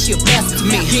with a daddy, she a bastard to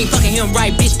me. You ain't fucking him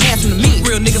right, bitch, pass him to me.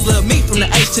 Real niggas love me from the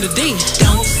H to the D.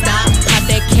 Don't stop, pop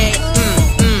that cat,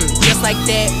 just like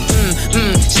that,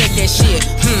 shake that shit,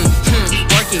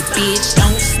 work it, bitch.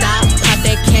 Don't stop, pop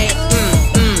that cat,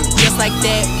 just like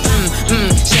that,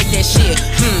 shake that shit,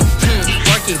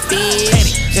 work it,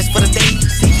 bitch. Just for the date,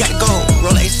 see, you gotta go,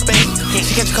 roll a spade.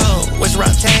 She catch cold, what's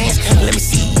rock chains? Let me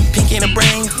see, pink in the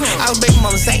brain. Our baby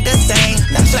mamas ain't the same.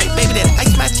 Now she like, baby, that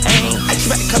ice my chain. She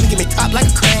about to come and give me top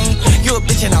like a crane. You a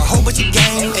bitch and a whole bunch of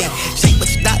game. Ay, shake what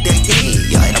you thought that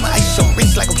yeah. And I'm ice so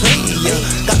rich like a player.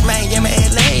 Dr. Miami,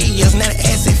 LA. Now the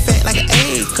ass is fat like an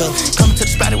acre. Come to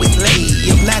the spot with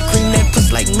layers. Now cream that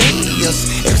pussy like mayors.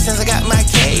 Ever since I got my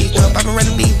cake up, I've been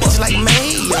running these bitches like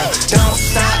mayor. Don't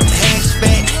stop,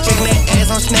 hatchback, shaking that ass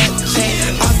on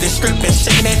Snapchat. Off the strip and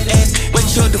shaking that ass. What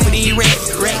you do for these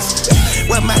rats?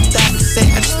 What my thoughts say?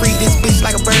 I just free this bitch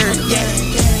like a bird, yeah.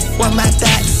 What my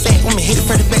thoughts say? When me hit it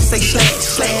for the back, say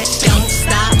slash. Don't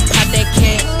stop, pop that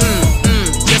cat,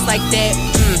 just like that,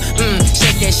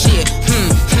 shake that shit,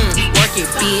 work it,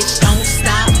 bitch. Don't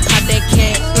stop, pop that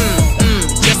cat,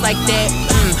 just like that,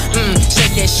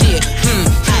 shake that shit,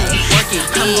 work it,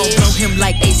 bitch. I'm gon' blow him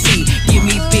like AC, give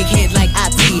me big head like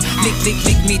IT, lick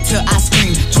me till I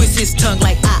scream, twist his tongue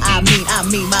like I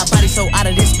mean, my body so out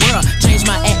of this world. Change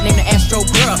my act, name the Astro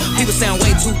Girl. People sound way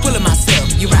too full of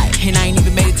myself. You right, and I ain't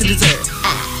even made it to dessert.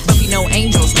 Buffy no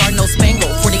angel, star no spangle.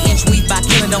 40-inch weave by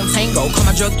killing don't tango. Call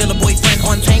my drug dealer boyfriend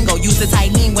on tango. Use the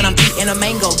tahini when I'm eating a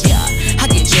mango. Yeah, I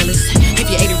get jealous. If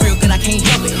you ate it real good, I can't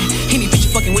help it. Any bitch you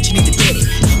fucking with, you need to get it.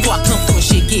 Before I come through and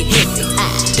shit get hectic.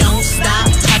 Don't stop,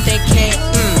 pop that cat,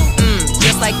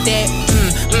 just like that,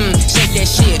 shake that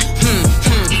shit,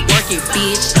 work it,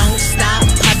 bitch. Don't stop,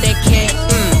 pop that cat,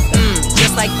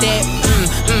 just like that,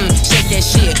 shake that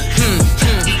shit,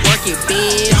 work it,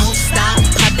 bitch. Don't stop,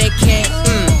 pop that cat,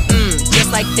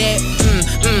 just like that,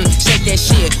 shake that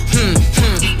shit,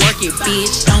 work it,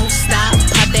 bitch. Don't stop,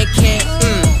 pop that cat,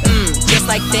 just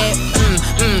like that,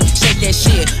 shake that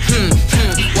shit,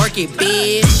 work it,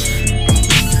 bitch.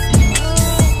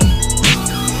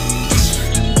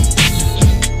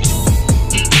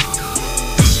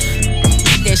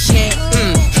 That shit,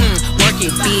 work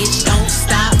it, bitch. Don't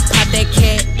stop, pop that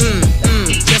cat,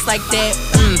 just like that,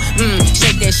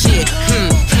 shake that shit,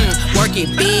 work it,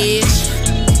 bitch.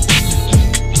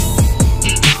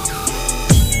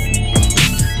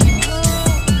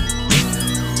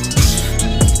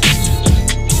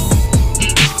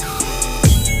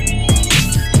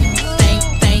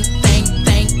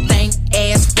 Think,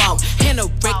 ass walk, and a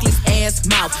reckless ass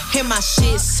mouth, and my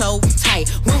shit so tight.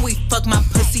 When we fuck, my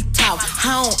pussy talk.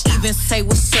 I don't even say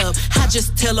what's up, I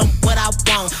just tell him what I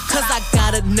want. Cause I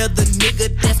got another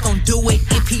nigga that's gon' do it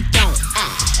if he don't.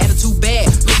 Attitude bad,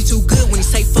 pussy too good. When he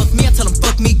say fuck me, I tell him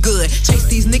fuck me good. Chase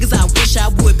these niggas, I wish I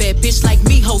would. Bad bitch like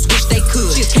me, hoes wish they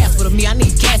could. She a Casper to me, I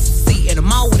need gas to see. And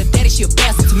I'm on with a daddy, she a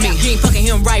bastard to me. You ain't fucking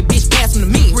him right, bitch, pass him to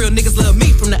me. Real niggas love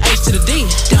me from the H to the D.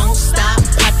 Don't stop,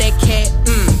 pop that cat,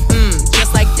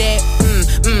 just like that,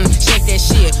 shake that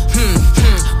shit,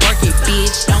 work it,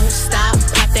 bitch. Don't stop,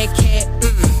 pop that cat,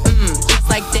 just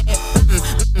like that,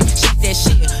 shake that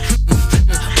shit,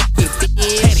 work it,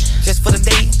 bitch. Just for the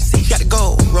date, see, you gotta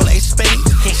go, roll a spade.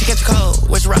 She catch cold,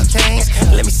 what's rock chains?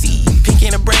 Let me see, pink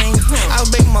in the brain. Our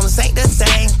baby mamas ain't the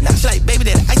same. Now she like, baby,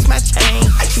 that ice my chain.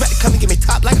 She about to come and give me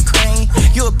top like a crane.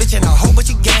 You a bitch and a whole bunch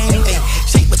of game. Ay,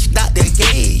 shake what you thought that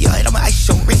gay. And I'm ice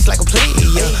so rich like a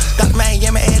player. Dr.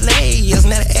 Miami, LA.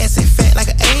 Now the ass is fat like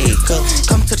an acre.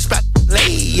 Come to the spot,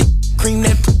 lay. Cream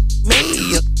that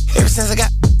mayor. Ever since I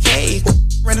got cake,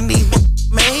 running these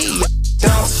mayor.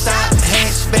 Don't stop,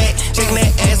 hatchback, shaking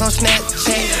that ass on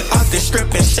Snapchat. Off the strip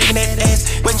and shaking that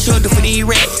ass. What you do for these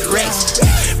rats?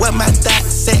 What my thoughts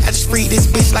say? I just free this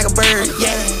bitch like a bird,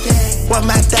 yeah. What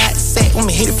my thoughts say? When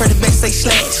me hit it for the back, say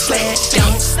slash.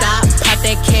 Don't stop, pop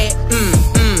that cat,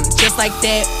 just like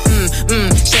that,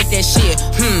 shake that shit,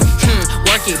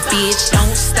 work work it, bitch.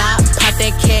 Don't stop, pop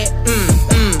that cat,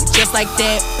 just like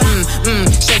that,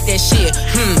 shake that shit,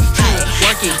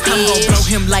 work it, bitch. I'm gon' blow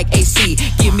him like AC,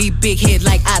 give me big head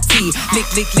like IT,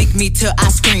 lick me till I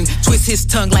scream, twist his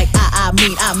tongue like I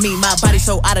mean, my body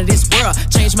so out of this world,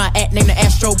 change my act, name the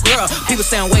Astro Girl, people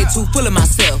sound way too full of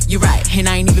myself, you're right, and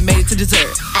I ain't even made it to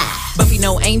dessert, Buffy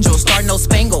no angel, star no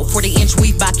spangle, 40-inch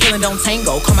weave by killing don't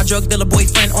tango, call my drug dealer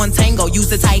boyfriend on tango, use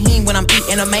the tahini when I'm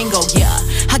eating a mango, yeah,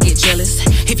 I get jealous,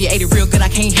 if you ate it real good I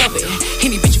can't help it,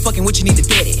 any bitch you fucking with you need to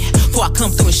get it, before I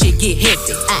come through and shit get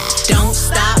hectic, don't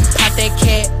stop, pop that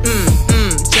cat,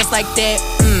 just like that,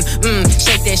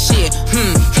 shake that shit,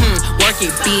 work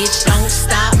it, bitch. Don't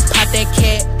stop, pop that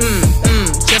cat,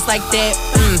 just like that,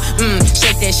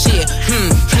 shake that shit,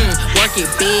 work it,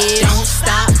 bitch. Don't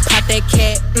stop, pop that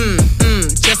cat,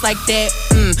 just like that,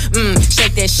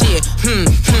 shake that shit,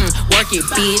 work it,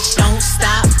 bitch. Don't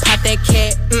stop, pop that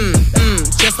cat,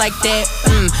 just like that,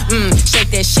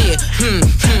 shake that shit,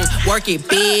 work it,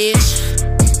 bitch.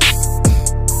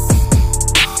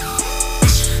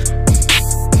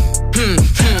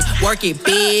 Work it,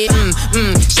 bitch,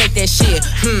 shake that shit,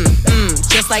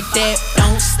 just like that,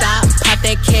 don't stop, pop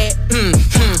that cat,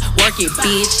 work it,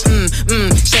 bitch,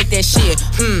 shake that shit,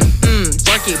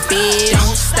 work it, bitch,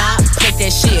 don't stop, shake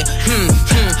that shit,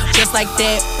 just like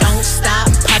that, don't stop,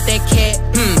 pop that cat,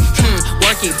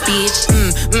 work it, bitch,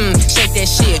 shake that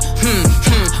shit,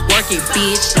 work it,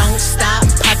 bitch, don't stop,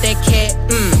 pop that cat,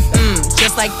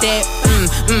 just like that,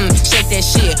 shake that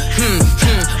shit,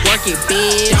 work it,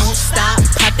 bitch, don't stop,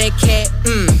 pop that cat,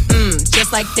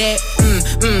 just like that,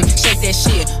 shake that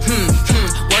shit,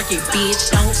 work it,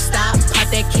 bitch, don't stop, pop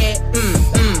that cat,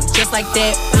 just like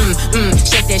that,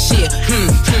 shake that shit,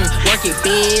 work it,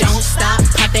 bitch, don't stop,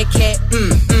 pop that cat,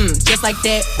 just like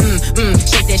that,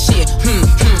 shake that shit,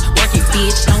 work it,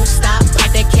 bitch, don't stop,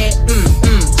 pop that cat,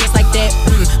 just like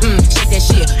that, shake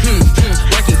that shit,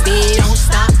 work it, bitch, don't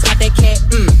stop, pop that cat,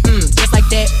 just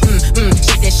like that,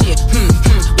 shake that shit,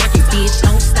 work it, bitch,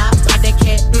 don't stop, pop that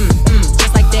cat, just like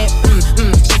that,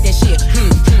 shake that shit,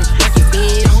 work it,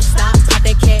 bitch, don't stop,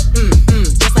 pop that cat,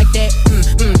 just like that,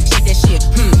 shake that shit,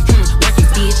 work it,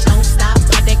 bitch, don't stop,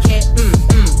 pop that cat,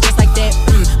 just like that,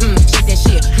 shake that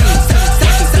shit,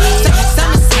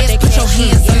 Simon says, put your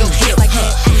hands on your hips like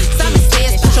that. Simon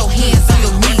says, put your hands on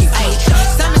your knees.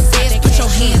 Simon says, put your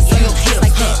hands on your hips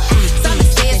like that.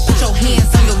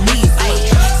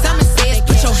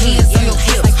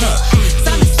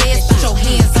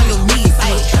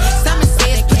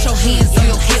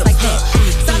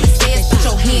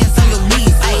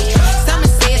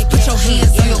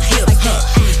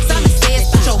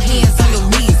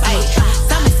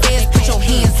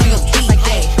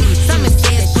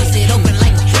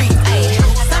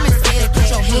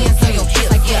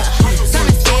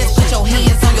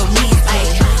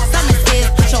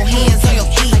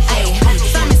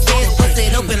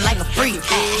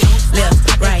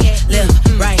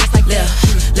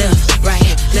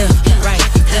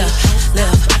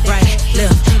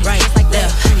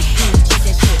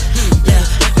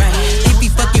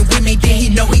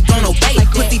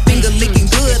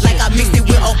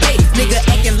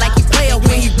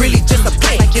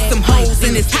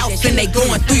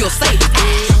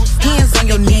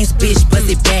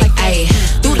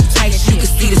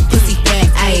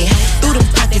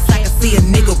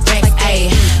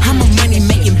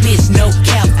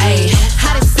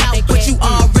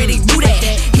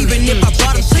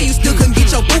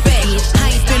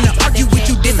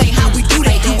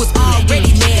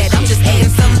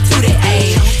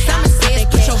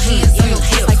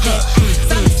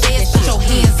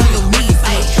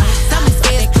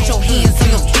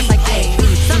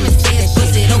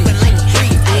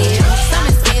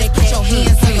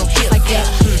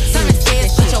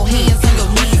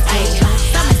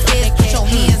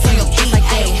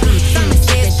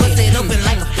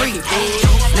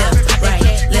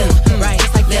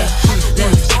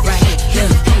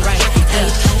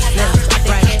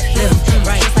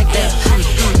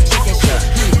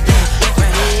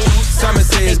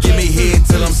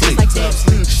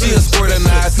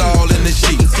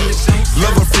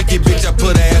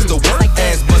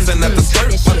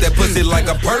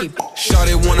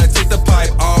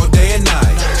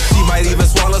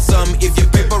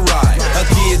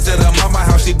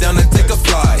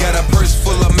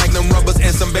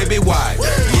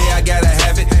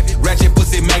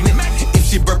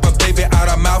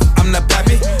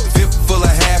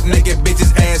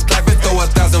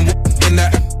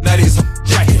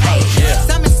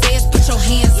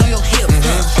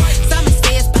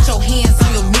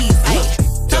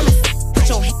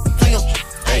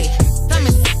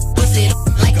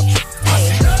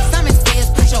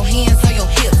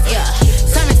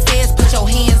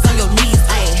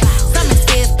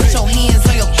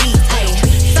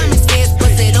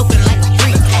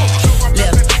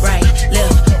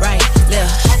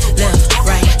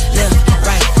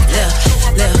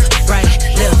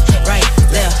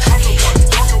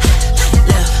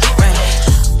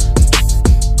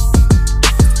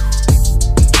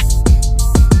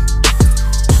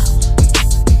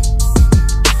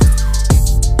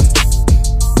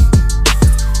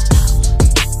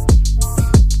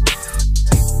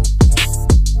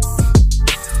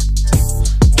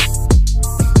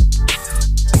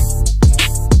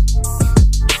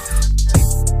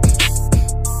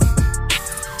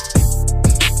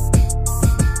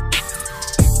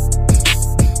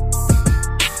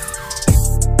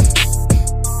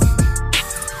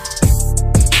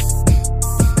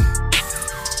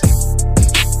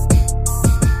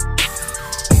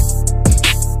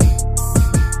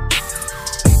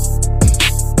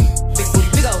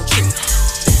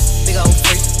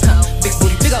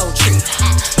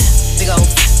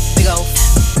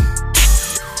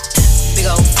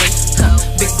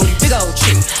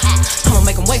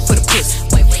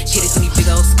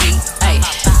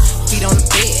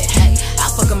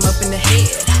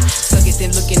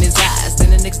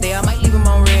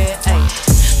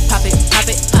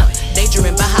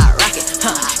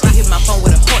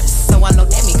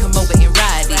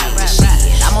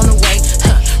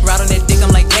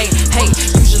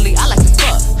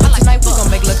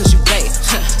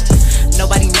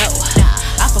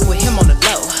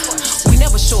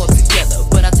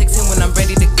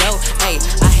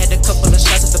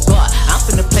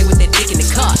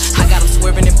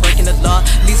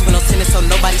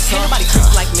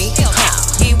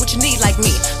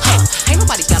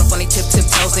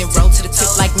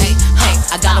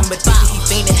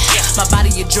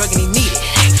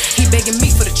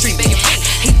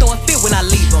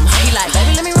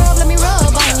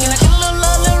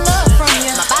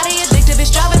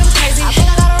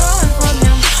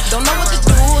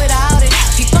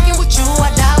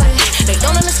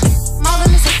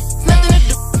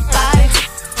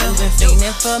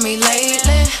 for me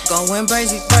lately. Going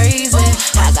crazy, crazy.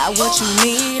 I got what you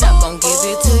need, I'm gon' give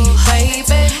it to you,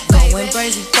 baby. Going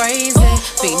crazy, crazy.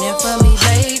 Feeling for me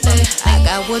lately. I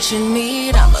got what you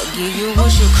need, I'ma give you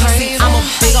what you crave. I'm a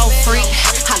big old freak,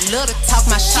 I love to talk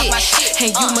my shit.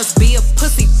 And you must be a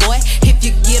pussy boy if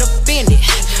you get offended.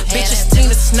 Bitches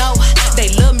Tina Snow, they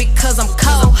love me cause I'm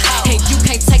cold. And you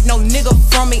can't take no nigga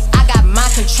from me, I got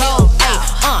mind control.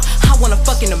 Ay, I wanna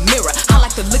fuck in the mirror, I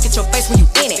like to look at your face when you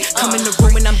in it. Come in the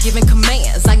room and I'm giving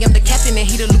commands, I am the captain and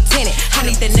he the lieutenant. I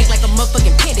need that neck like a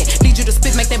motherfucking pendant. Need you to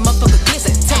spit, make that motherfucker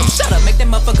glisten. Tell him shut up, make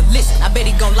that motherfucker listen. I bet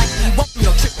he gon' like me, he won't be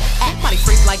no trip. Act body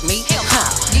freak like me, get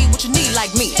what you need like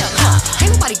me,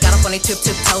 Ain't nobody got up on they tip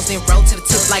toes and roll to the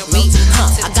tip like me,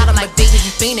 I got him like big,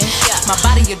 he fiendin'. My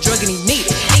body a drug and he need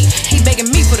it. He begging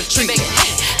me for the treatment.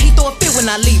 He throw a fit when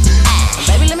I leave.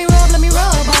 Baby, let me rub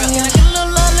on you. Get a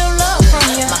little love from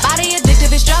you. My body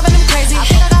addictive, it's driving him crazy. I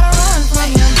think I gotta run from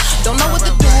him. Don't know what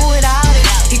to do without it.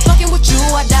 He fucking with you,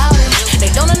 I doubt it.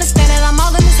 They don't understand that I'm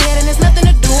all in his head and there's nothing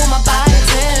to do with my body.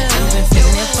 You've been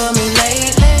feeling for me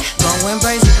lately, going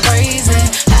crazy, crazy.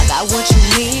 I got what you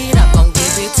need, I'm gon'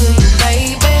 give it to you,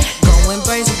 baby. Going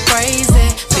crazy, crazy.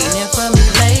 Feeling for me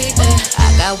lately, I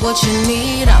got what you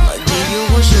need, I'ma give you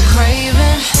what you're craving.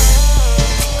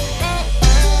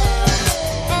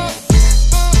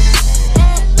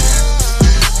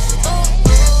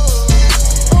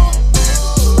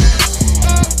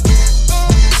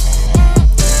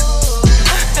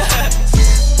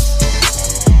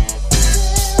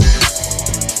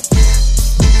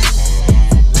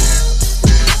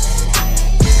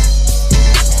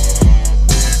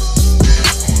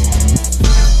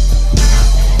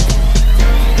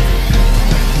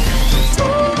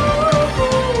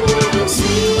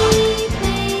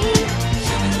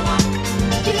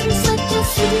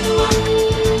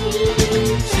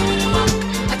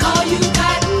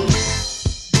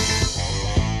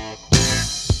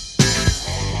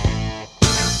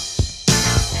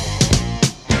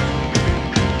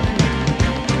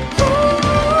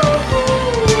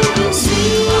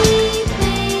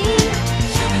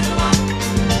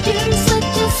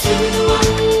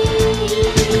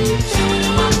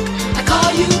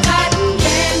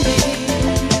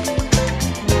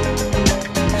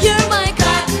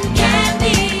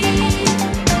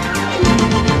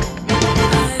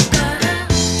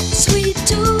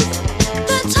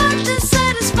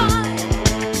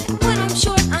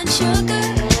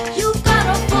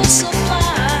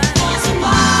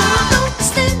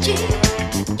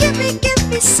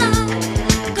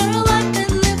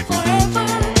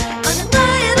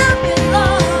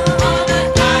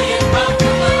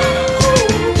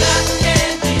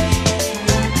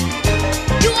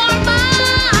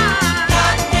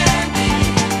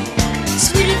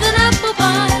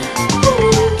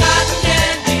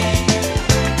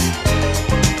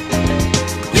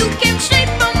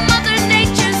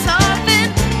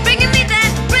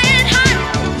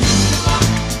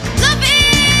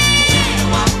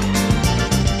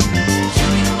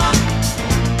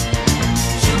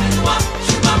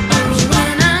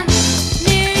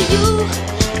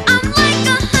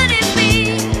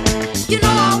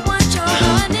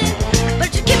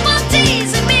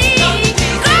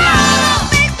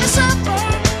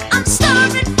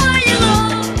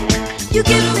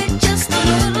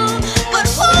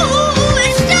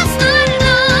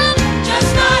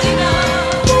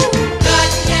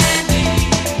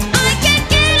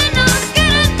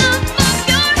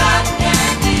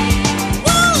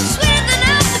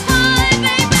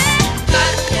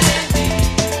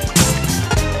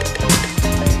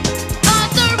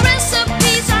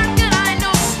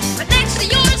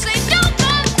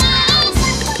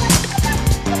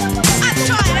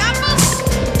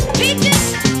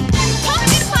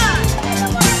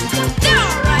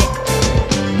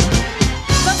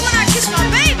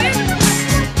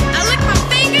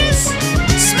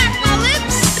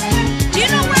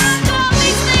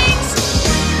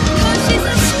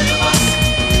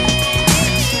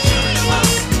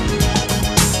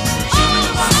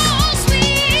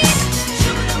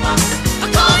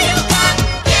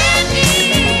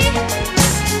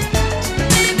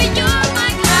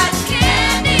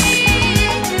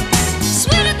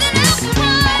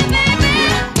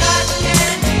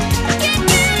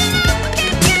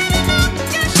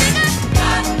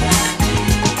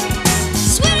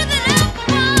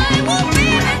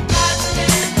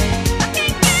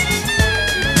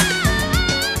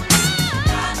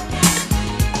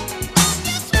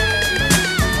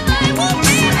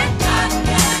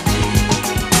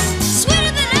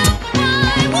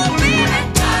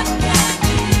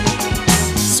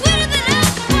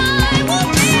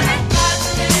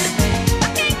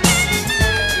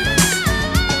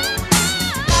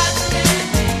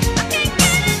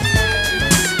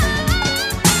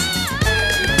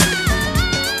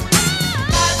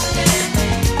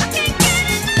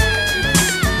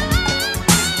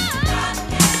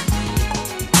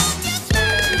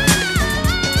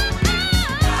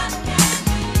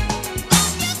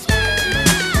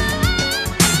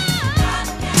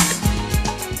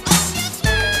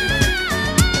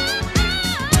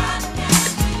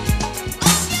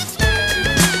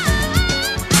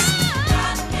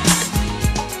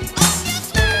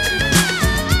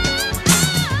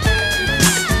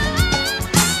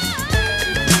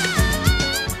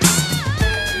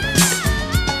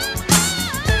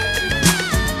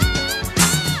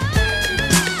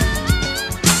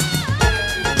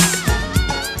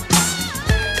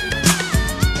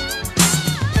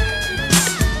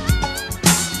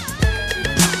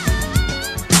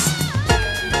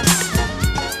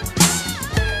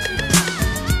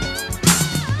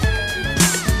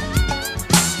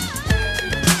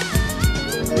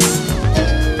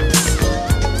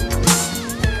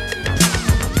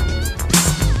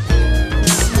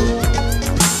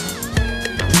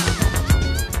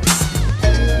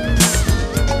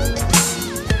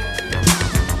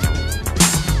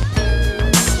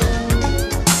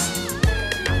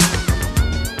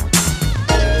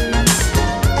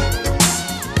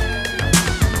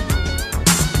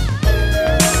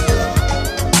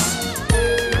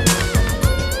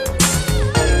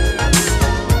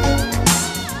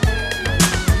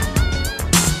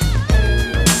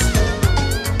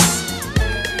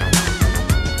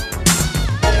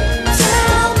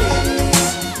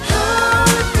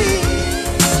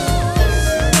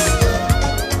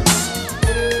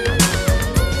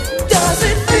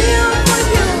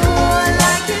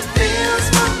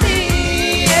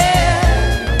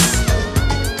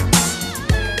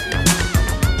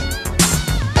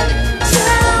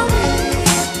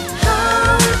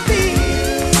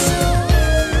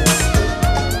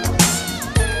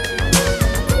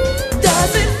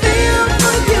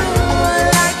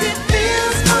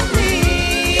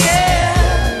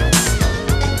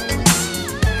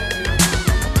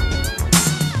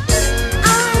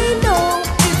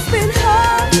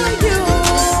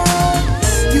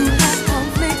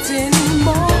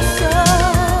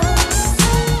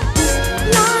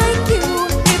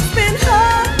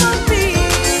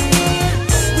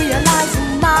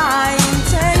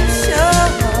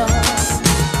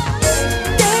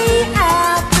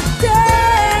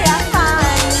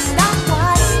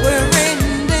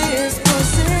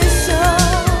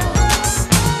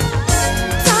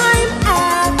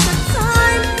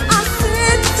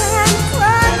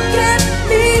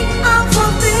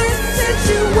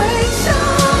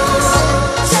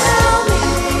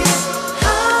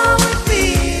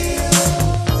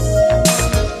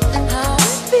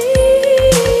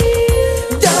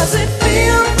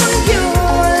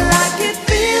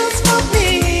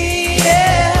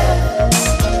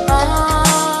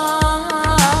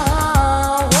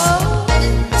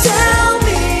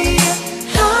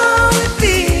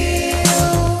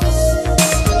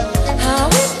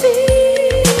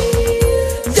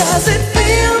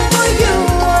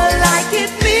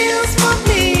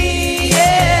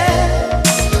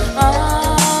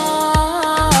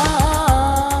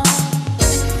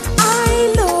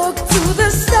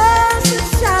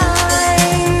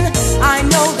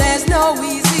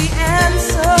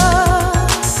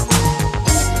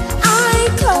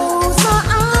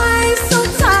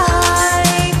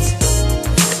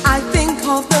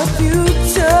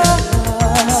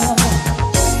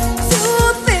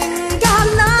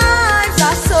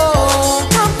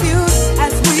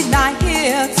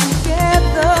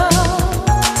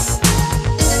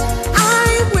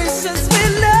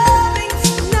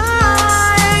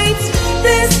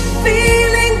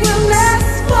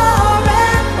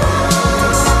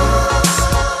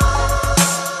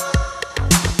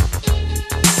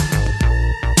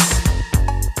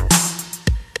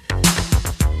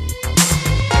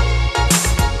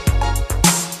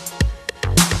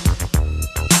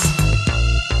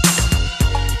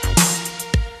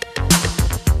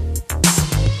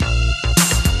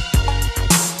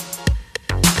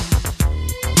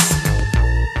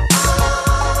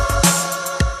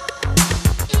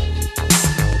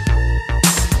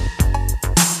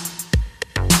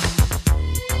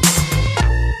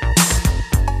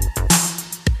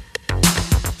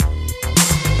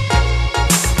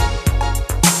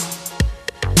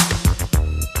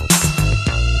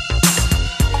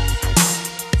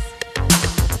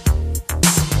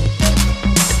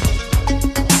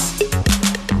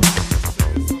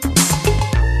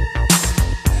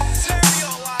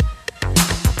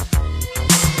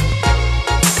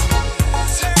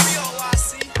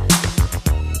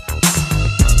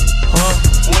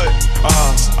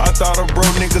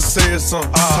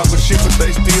 something. Talking shit, but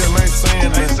they still ain't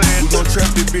saying nothing. We gon'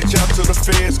 trap this bitch out till the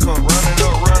feds come. Run it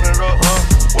up,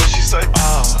 what she say?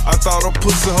 I thought a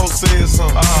pussy hoe said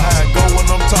something. How it go when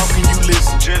I'm talking, you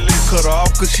listen. Cut her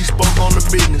off cause she spoke on the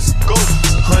business. Go.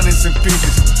 Hundreds and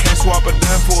fifties, can't swap a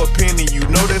dime for a penny. You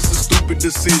know that's a stupid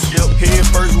decision. Head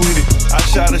first with it. I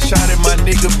shot a shot at my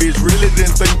nigga, bitch. Really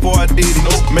didn't think before I did it.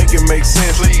 Make it make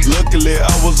sense. Luckily,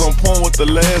 I was on point with the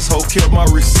last hoe. Kept my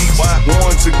receipts.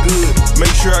 Warranted good.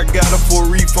 Make sure I got her for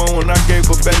a refund when I gave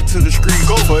her back to the street.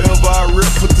 Forever I rip,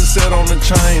 put the set on the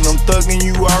chain. I'm thugging,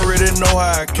 you already know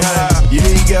how I came. Yeah,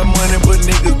 he got money, but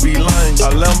niggas be lying.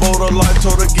 I Lambo the light,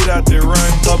 told her get out there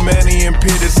rain. Her manny and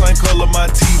pitty, same color my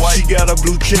teeth. She got a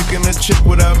blue chick and a chick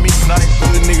without me.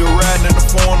 Good nigga riding in the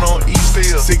phone on E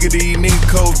still. Sick of these niggas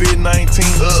COVID-19.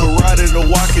 Karate to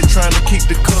walk it, trying to keep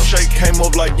the cup. Shake came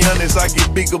up like Giannis, I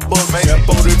get bigger bucks. Got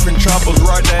 4 different choppers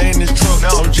right there in this truck.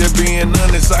 I'm just being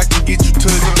honest, I can get you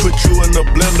touched. Put you in the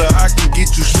blender, I can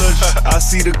get you sludged. I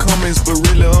see the comments, but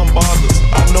really I'm bothered.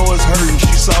 I know it's hurting,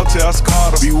 she salty, I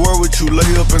scarred her. Beware what you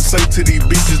lay up and say to these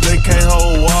bitches, they can't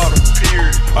hold water.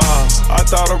 Period. I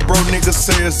thought a bro nigga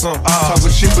said something.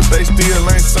 Talking shit, but they still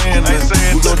ain't saying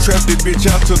nothing. We gon' trap this bitch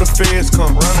out till the feds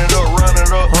come. Run it up,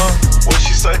 what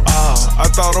she say? I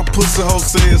thought a pussy hoe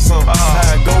said something.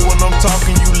 How it go when I'm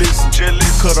talking, you listen.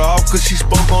 Cut her off cause she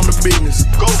spoke on the business.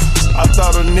 Go. I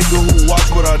thought a nigga who watch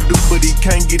what I do, but he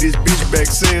can't get his bitch back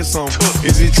said something.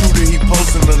 Is it true that he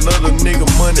posting another nigga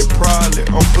money? Probably.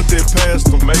 I'm put that past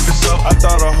him. Maybe so. I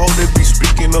thought a hoe that be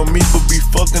speaking on me, but be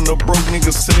fucking a broke nigga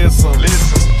said something.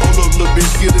 Listen. Hold up, little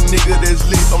bitch, get a nigga that's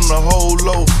lit. I'm the whole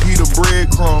low. He the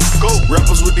breadcrumb. Go.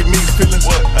 Rappers with the mixed feelings.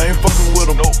 What? I ain't fucking with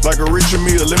them. Nope. Like a Richard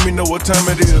Mille. Let me know what time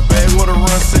it is. Bag what a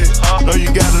run set. Know you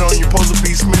got it on your supposed to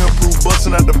be smell proof.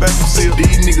 Busting out the back and seal.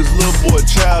 These niggas little boy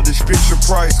childish. Fisher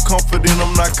Price. Confident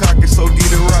I'm not cocky, so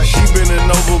get it right. She bending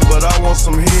over, but I want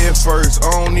some head first. I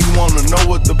don't even wanna know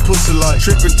what the pussy like.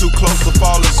 Tripping too close to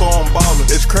falling, so I'm ballin'.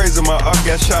 It's crazy, my up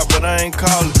got shot, but I ain't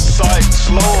callin'. Psych,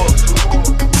 slow up.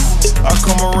 I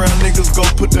come around, niggas go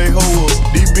put they hoe up.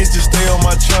 These bitches stay on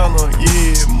my channel,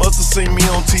 yeah. Must've seen me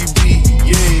on TV,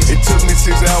 yeah. It took me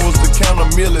 6 hours to count a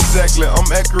meal exactly. I'm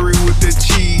accurate with that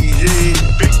cheese, yeah.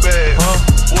 Big bag,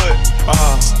 what?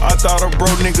 I thought a bro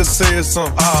nigga said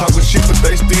something. Talking shit, but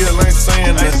they still ain't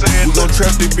saying nothing. We gon'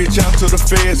 trap this bitch out till the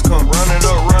feds come. Run it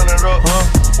up,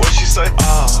 what she say?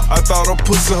 I thought a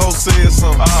pussy hoe said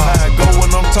something. How it go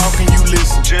when I'm talking, you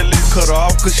listen. Cut her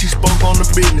off cause she spoke on the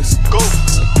business. Go.